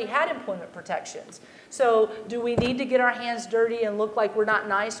we already had employment protections. So do we need to get our hands dirty and look like we're not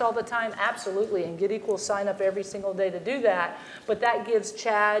nice all the time? Absolutely, and Get Equal sign up every single day to do that. But that gives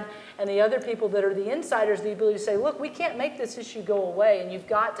Chad and the other people that are the insiders the ability to say, look, we can't make this issue go away, and you've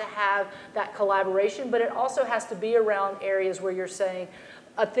got to have that collaboration, but it also has to be around areas where you're saying,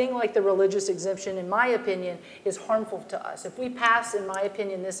 a thing like the religious exemption, in my opinion, is harmful to us. If we pass, in my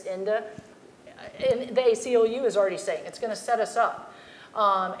opinion, this INDA, and the ACLU is already saying it's going to set us up.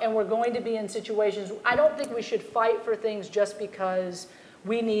 And we're going to be in situations, I don't think we should fight for things just because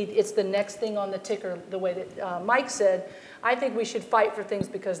we need, it's the next thing on the ticker, the way that Mike said. I think we should fight for things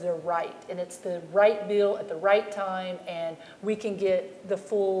because they're right, and it's the right bill at the right time, and we can get the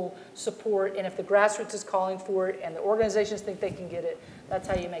full support. And if the grassroots is calling for it and the organizations think they can get it, that's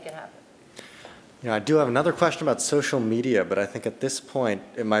how you make it happen. You know, I do have another question about social media, but I think at this point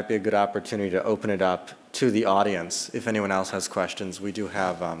it might be a good opportunity to open it up to the audience. If anyone else has questions, we do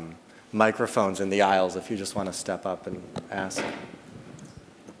have microphones in the aisles if you just want to step up and ask.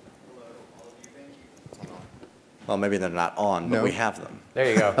 Well, maybe they're not on, but we have them.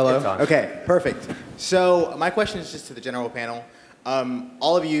 There you go. Hello? It's on. Okay, perfect. So my question is just to the general panel.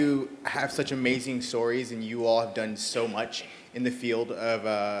 All of you have such amazing stories, and you all have done so much in the field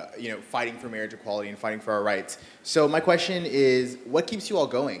of you know, fighting for marriage equality and fighting for our rights. So my question is, what keeps you all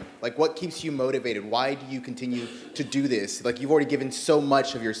going? Like, what keeps you motivated? Why do you continue to do this? Like, you've already given so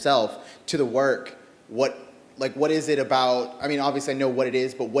much of yourself to the work. What is it about? I mean, obviously I know what it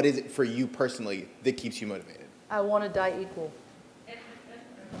is, but what is it for you personally that keeps you motivated? I want to die equal.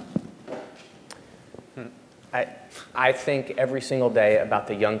 I think every single day about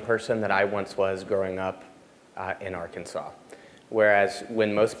the young person that I once was growing up in Arkansas. Whereas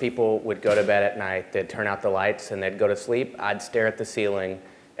when most people would go to bed at night, they'd turn out the lights and they'd go to sleep, I'd stare at the ceiling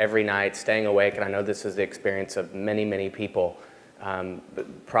every night, staying awake, and I know this is the experience of many, many people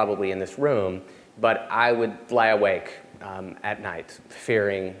probably in this room, but I would lie awake at night,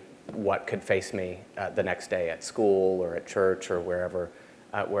 fearing what could face me the next day at school or at church or wherever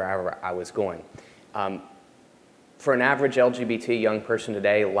I was going. For an average LGBT young person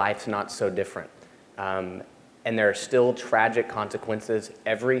today, life's not so different. And there are still tragic consequences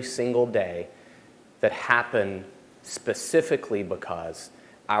every single day that happen specifically because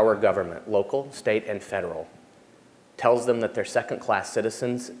our government, local, state, and federal, tells them that they're second-class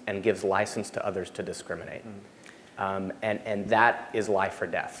citizens and gives license to others to discriminate. And that is life or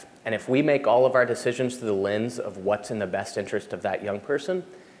death. And if we make all of our decisions through the lens of what's in the best interest of that young person,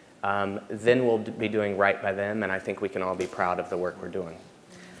 then we'll be doing right by them, and I think we can all be proud of the work we're doing.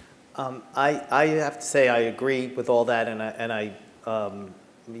 I have to say I agree with all that, and I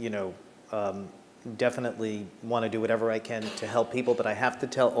you know, definitely want to do whatever I can to help people, but I have to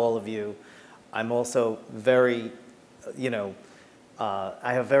tell all of you, I'm also very, you know,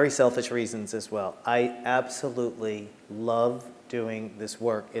 I have very selfish reasons as well. I absolutely love doing this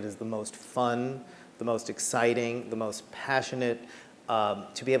work. It is the most fun, the most exciting, the most passionate.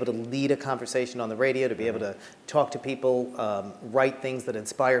 To be able to lead a conversation on the radio, to be able to talk to people, write things that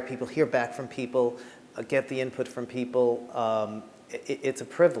inspire people, hear back from people, get the input from people, it's a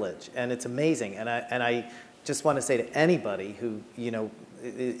privilege and it's amazing. And I just want to say to anybody who, you know,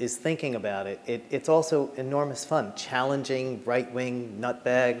 is thinking about it, it's also enormous fun, challenging right-wing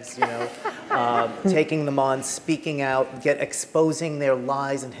nutbags, you know, taking them on, speaking out, exposing their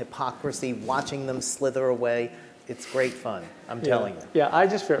lies and hypocrisy, watching them slither away. It's great fun, I'm telling you. Yeah, I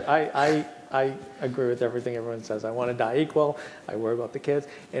just feel, I agree with everything everyone says. I want to die equal, I worry about the kids,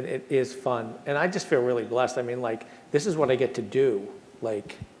 and it is fun. And I just feel really blessed. I mean, like, this is what I get to do.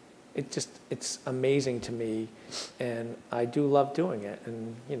 Like, it's amazing to me, and I do love doing it.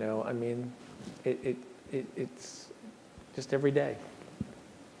 And, you know, I mean, it's just every day.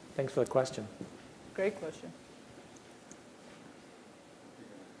 Thanks for the question. Great question.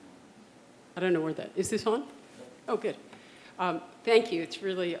 I don't know where that, is this on? Oh, good. Thank you. It's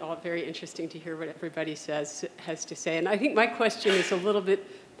really all very interesting to hear what everybody has to say. And I think my question is a little bit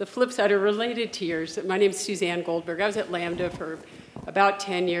the flip side or related to yours. My name is Suzanne Goldberg. I was at Lambda for about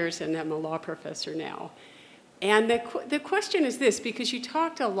 10 years and I'm a law professor now. And the question is this, because you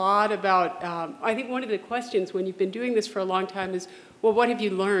talked a lot about, I think one of the questions when you've been doing this for a long time is, well, what have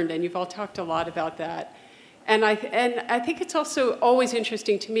you learned? And you've all talked a lot about that. And I think it's also always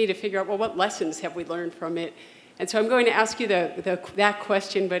interesting to me to figure out, well, what lessons have we learned from it? And so I'm going to ask you that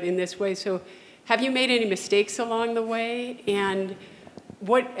question, but in this way. So have you made any mistakes along the way? And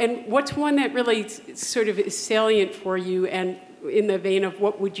what's one that really sort of is salient for you and in the vein of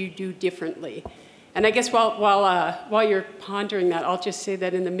what would you do differently? And I guess while you're pondering that, I'll just say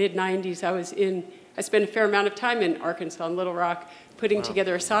that in the mid-'90s, I spent a fair amount of time in Arkansas and Little Rock putting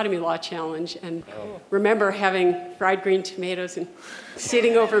together a sodomy law challenge, and remember having fried green tomatoes and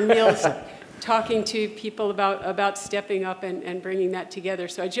sitting over meals talking to people about stepping up and bringing that together.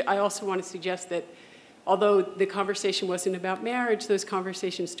 So I also want to suggest that although the conversation wasn't about marriage, those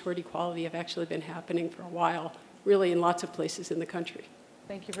conversations toward equality have actually been happening for a while, really in lots of places in the country.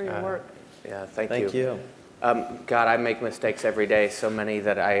 Thank you for your work. Yeah, thank you. Thank you. God, I make mistakes every day, so many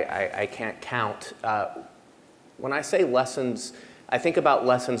that I can't count. When I say lessons, I think about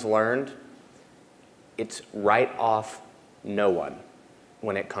lessons learned. It's write off no one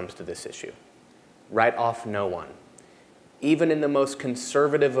when it comes to this issue. Write off no one. Even in the most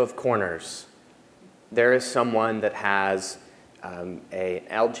conservative of corners, there is someone that has an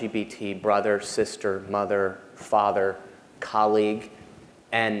LGBT brother, sister, mother, father, colleague,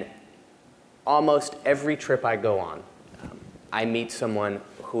 and almost every trip I go on, I meet someone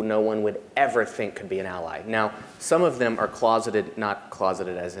who no one would ever think could be an ally. Now, some of them are closeted, not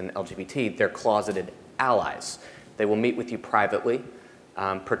closeted as in LGBT, they're closeted allies. They will meet with you privately,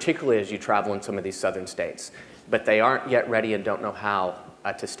 particularly as you travel in some of these southern states, but they aren't yet ready and don't know how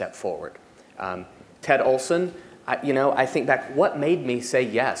to step forward. Ted Olson, I think back, what made me say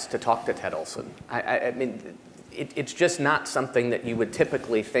yes to talk to Ted Olson? I mean, it's just not something that you would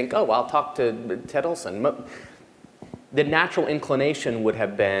typically think, oh, well, I'll talk to Ted Olson. The natural inclination would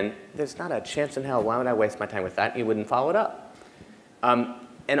have been, there's not a chance in hell, why would I waste my time with that? You wouldn't follow it up.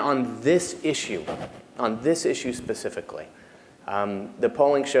 And on this issue specifically, the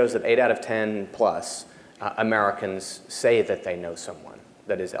polling shows that 8 out of 10 plus Americans say that they know someone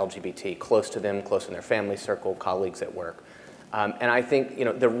that is LGBT, close to them, close in their family circle, colleagues at work. And I think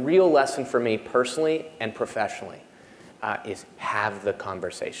the real lesson for me personally and professionally is have the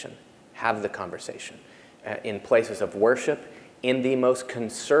conversation. Have the conversation. In places of worship, in the most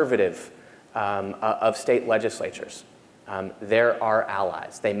conservative of state legislatures, there are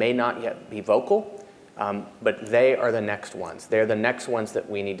allies. They may not yet be vocal, but they are the next ones. They're the next ones that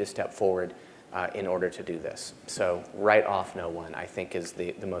we need to step forward in order to do this. So write off no one, I think, is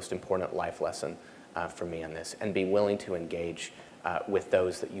the most important life lesson for me on this, and be willing to engage with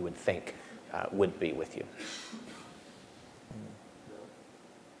those that you would think would be with you.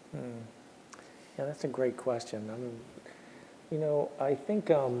 Yeah, that's a great question. I mean, I think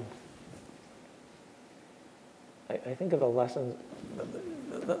I think of the lessons.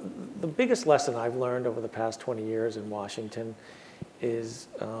 The biggest lesson I've learned over the past 20 years in Washington is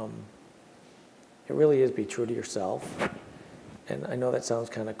it really is be true to yourself. And I know that sounds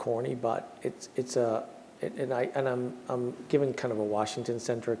kind of corny, but I'm giving kind of a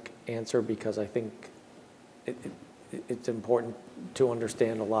Washington-centric answer because I think it's important to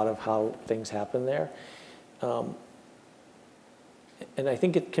understand a lot of how things happen there. And I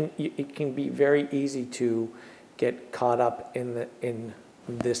think it can be very easy to get caught up in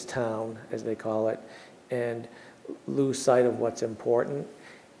this town, as they call it, and lose sight of what's important.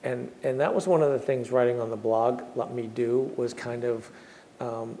 And that was one of the things writing on the blog let me do, was kind of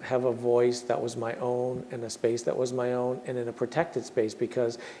have a voice that was my own and a space that was my own and in a protected space,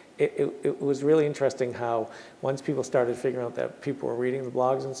 because it was really interesting how once people started figuring out that people were reading the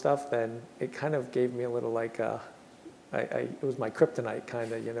blogs and stuff, then it kind of gave me a little like, it was my kryptonite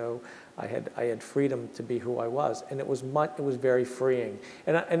kind of, I had freedom to be who I was, and it was very freeing.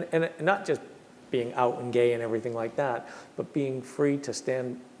 And not just being out and gay and everything like that, but being free to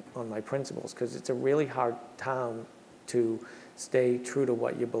stand on my principles, because it's a really hard town to stay true to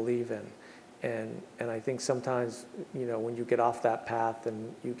what you believe in. And I think sometimes, when you get off that path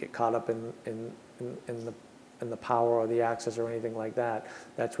and you get caught up in the power or the access or anything like that,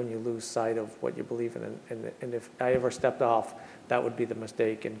 that's when you lose sight of what you believe in. And if I ever stepped off, that would be the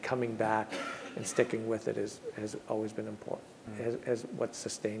mistake. And coming back and sticking with it has always been important, as what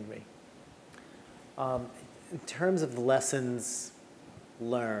sustained me. In terms of lessons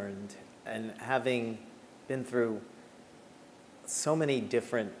learned, and having been through so many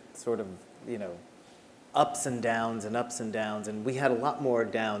different sort of, ups and downs and ups and downs, and we had a lot more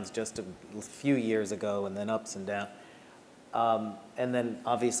downs just a few years ago and then ups and downs. And then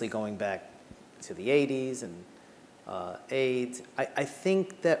obviously going back to the 80s and AIDS, I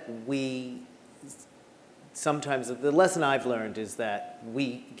think that we sometimes, the lesson I've learned is that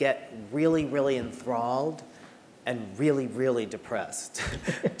we get really, really enthralled and really, really depressed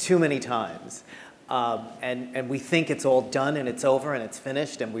too many times. And we think it's all done and it's over and it's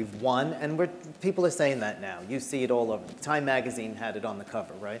finished and we've won, and people are saying that now. You see it all over. Time magazine had it on the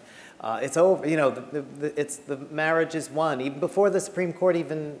cover, right? It's over, the marriage is won. Even before the Supreme Court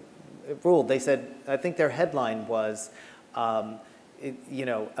even ruled, they said, I think their headline was,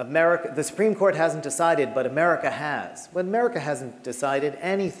 America, the Supreme Court hasn't decided, but America has. Well, America hasn't decided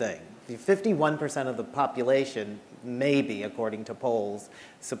anything. 51% of the population, maybe, according to polls,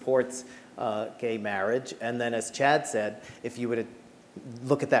 supports gay marriage. And then, as Chad said, if you were to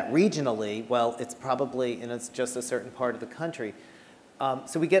look at that regionally, well, it's probably, and it's just a certain part of the country.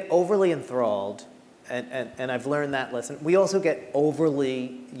 So we get overly enthralled, and I've learned that lesson. We also get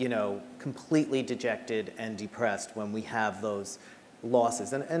overly, completely dejected and depressed when we have those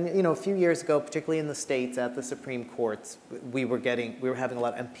losses. And a few years ago, particularly in the States at the Supreme Courts, we were having a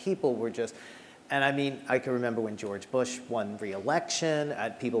lot, and people were just, and I mean, I can remember when George Bush won re-election,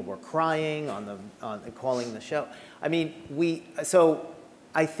 people were crying calling the show. I mean,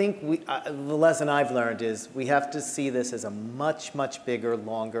 I think the lesson I've learned is we have to see this as a much, much bigger,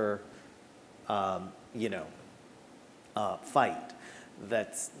 longer, fight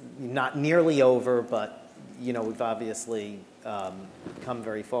that's not nearly over, but, we've obviously come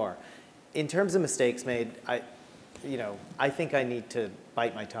very far. In terms of mistakes made, I think I need to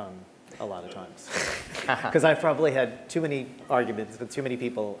bite my tongue a lot of times. Because I've probably had too many arguments with too many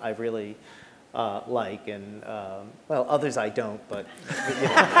people I really like, and well, others I don't, but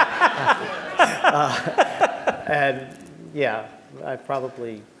and yeah, I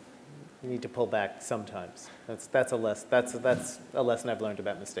probably need to pull back sometimes. That's a lesson I've learned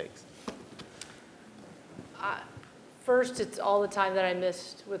about mistakes. First, it's all the time that I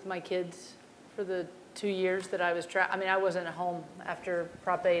missed with my kids for the 2 years that I was I wasn't at home after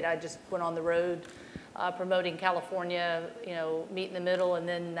Prop 8. I just went on the road promoting California, Meet in the Middle, and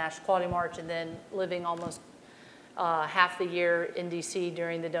then National Quality March, and then living almost half the year in DC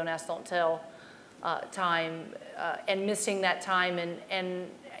during the Don't Ask, Don't Tell time, and missing that time. And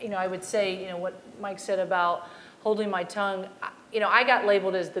I would say, what Mike said about holding my tongue, I got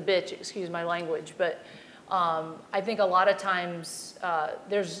labeled as the bitch, excuse my language, but I think a lot of times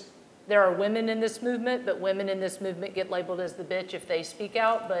there are women in this movement, but women in this movement get labeled as the bitch if they speak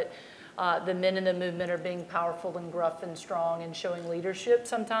out, but the men in the movement are being powerful and gruff and strong and showing leadership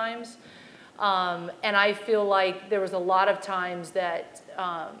sometimes. And I feel like there was a lot of times that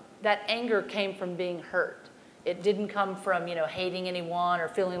that anger came from being hurt. It didn't come from, hating anyone or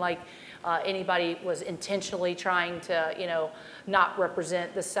feeling like anybody was intentionally trying to, not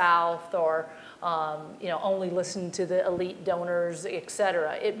represent the South or, only listen to the elite donors, et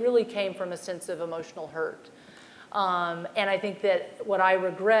cetera. It really came from a sense of emotional hurt. And I think that what I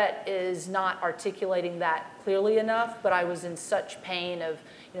regret is not articulating that clearly enough, but I was in such pain of,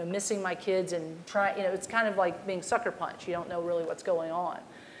 missing my kids and trying, it's kind of like being sucker punched. You don't know really what's going on.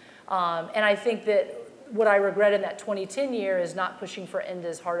 And I think that what I regret in that 2010 year is not pushing for ENDA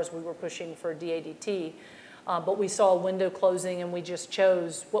as hard as we were pushing for DADT. But we saw a window closing and we just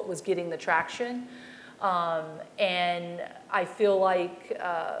chose what was getting the traction. And I feel like,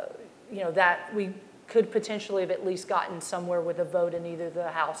 that we could potentially have at least gotten somewhere with a vote in either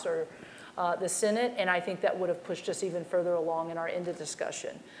the House or the Senate. And I think that would have pushed us even further along in our ENDA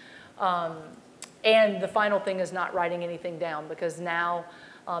discussion. And the final thing is not writing anything down, because now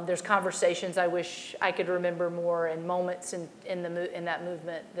there's conversations I wish I could remember more, and moments in that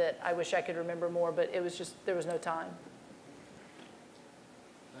movement that I wish I could remember more, but it was just, there was no time.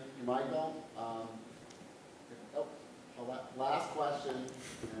 Thank you, Michael. Last question,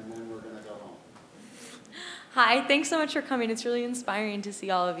 and then we're going to go home. Hi, thanks so much for coming. It's really inspiring to see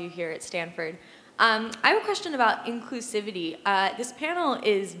all of you here at Stanford. I have a question about inclusivity. This panel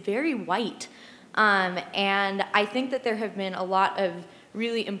is very white, and I think that there have been a lot of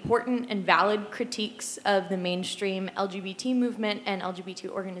really important and valid critiques of the mainstream LGBT movement and LGBT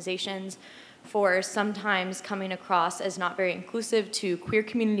organizations for sometimes coming across as not very inclusive to queer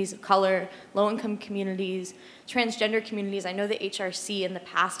communities of color, low-income communities, transgender communities. I know the HRC in the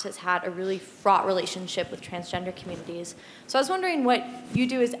past has had a really fraught relationship with transgender communities. So I was wondering what you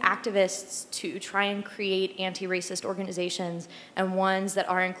do as activists to try and create anti-racist organizations and ones that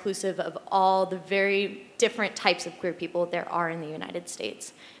are inclusive of all the very different types of queer people there are in the United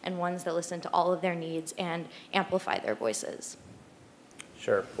States, and ones that listen to all of their needs and amplify their voices.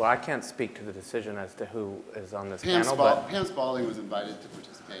 Sure. Well, I can't speak to the decision as to who is on this panel, but Pam Spalding was invited to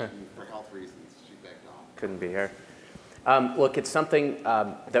participate, and for health reasons, she begged off. Couldn't be here. Look, it's something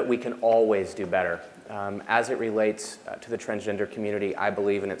that we can always do better. As it relates to the transgender community, I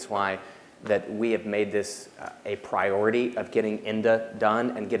believe, and it's why that we have made this a priority of getting INDA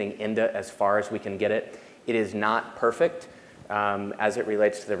done and getting INDA as far as we can get it. It is not perfect as it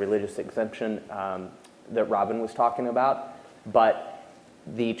relates to the religious exemption that Robin was talking about, but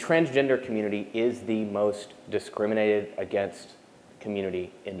the transgender community is the most discriminated against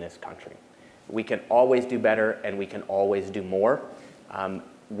community in this country. We can always do better, and we can always do more.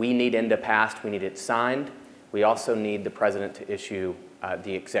 We need INDA passed. We need it signed. We also need the president to issue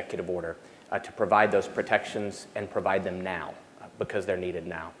the executive order to provide those protections and provide them now because they're needed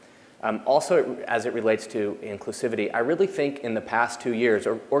now. Also, as it relates to inclusivity, I really think in the past 2 years,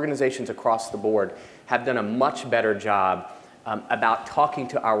 organizations across the board have done a much better job about talking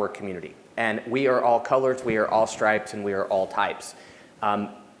to our community. And we are all colors, we are all stripes, and we are all types.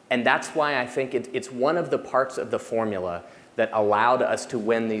 And that's why I think it's one of the parts of the formula that allowed us to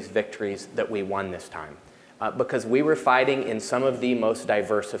win these victories that we won this time. Because we were fighting in some of the most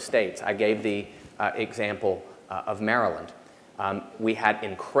diverse of states. I gave the example of Maryland. We had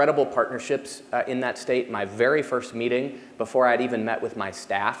incredible partnerships in that state. My very first meeting, before I'd even met with my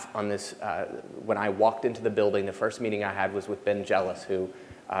staff on this, when I walked into the building, the first meeting I had was with Ben Jealous, who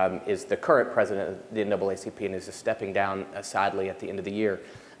is the current president of the NAACP and is stepping down sadly at the end of the year.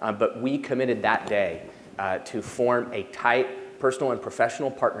 But we committed that day to form a tight personal and professional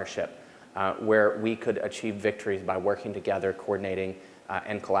partnership where we could achieve victories by working together, coordinating,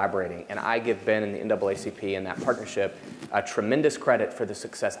 and collaborating. And I give Ben and the NAACP and that partnership tremendous credit for the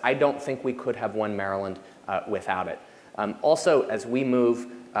success. I don't think we could have won Maryland without it. Also, as we move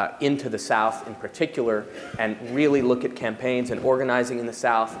into the South in particular and really look at campaigns and organizing in the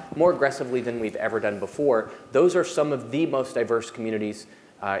South more aggressively than we've ever done before, those are some of the most diverse communities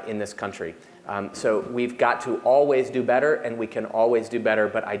in this country. So we've got to always do better, and we can always do better,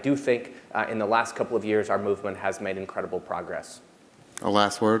 but I do think in the last couple of years our movement has made incredible progress. A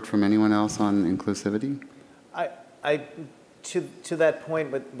last word from anyone else on inclusivity? To that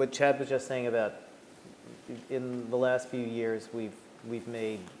point, what Chad was just saying about in the last few years we've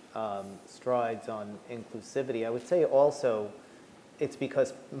made strides on inclusivity. I would say also it's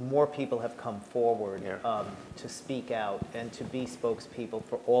because more people have come forward to speak out and to be spokespeople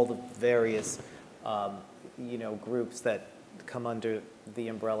for all the various groups that come under the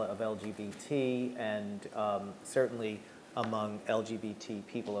umbrella of LGBT and certainly among LGBT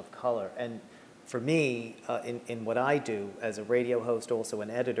people of color. And for me, in what I do as a radio host, also an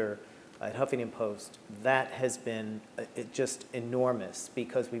editor at Huffington Post, that has been just enormous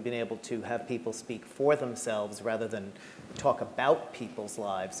because we've been able to have people speak for themselves rather than talk about people's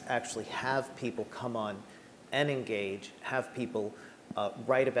lives, actually have people come on and engage, have people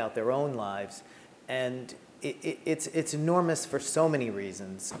write about their own lives. And it's enormous for so many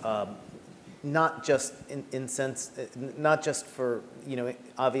reasons. Not just not just for,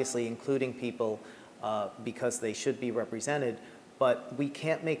 obviously including people because they should be represented, but we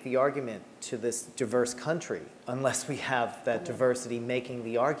can't make the argument to this diverse country unless we have that diversity making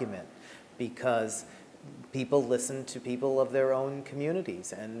the argument, because people listen to people of their own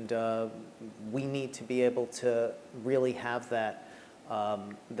communities, and we need to be able to really have that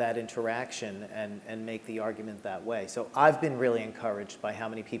that interaction and make the argument that way. So I've been really encouraged by how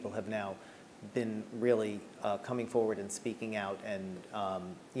many people have now been really coming forward and speaking out, and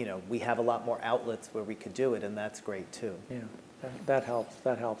we have a lot more outlets where we could do it, and that's great too. Yeah, that helps.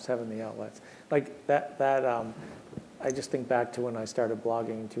 That helps, having the outlets like that. I just think back to when I started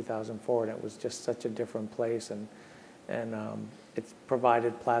blogging in 2004, and it was just such a different place, and it's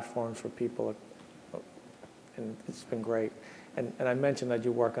provided platforms for people, and it's been great. And I mentioned that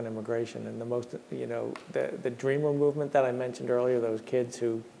you work on immigration, and the Dreamer movement that I mentioned earlier, those kids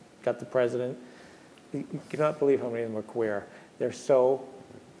who got the president, you cannot believe how many of them are queer. They're so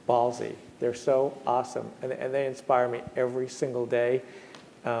ballsy. They're so awesome, and they inspire me every single day.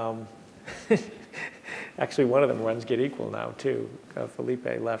 Actually, one of them runs Get Equal now, too. Felipe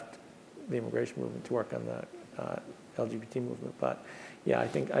left the immigration movement to work on the LGBT movement. But yeah, I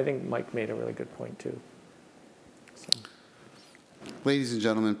think Mike made a really good point, too. So. Ladies and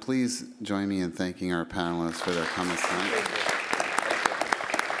gentlemen, please join me in thanking our panelists for their comments tonight.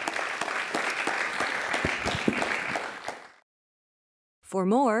 For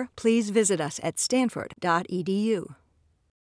more, please visit us at stanford.edu.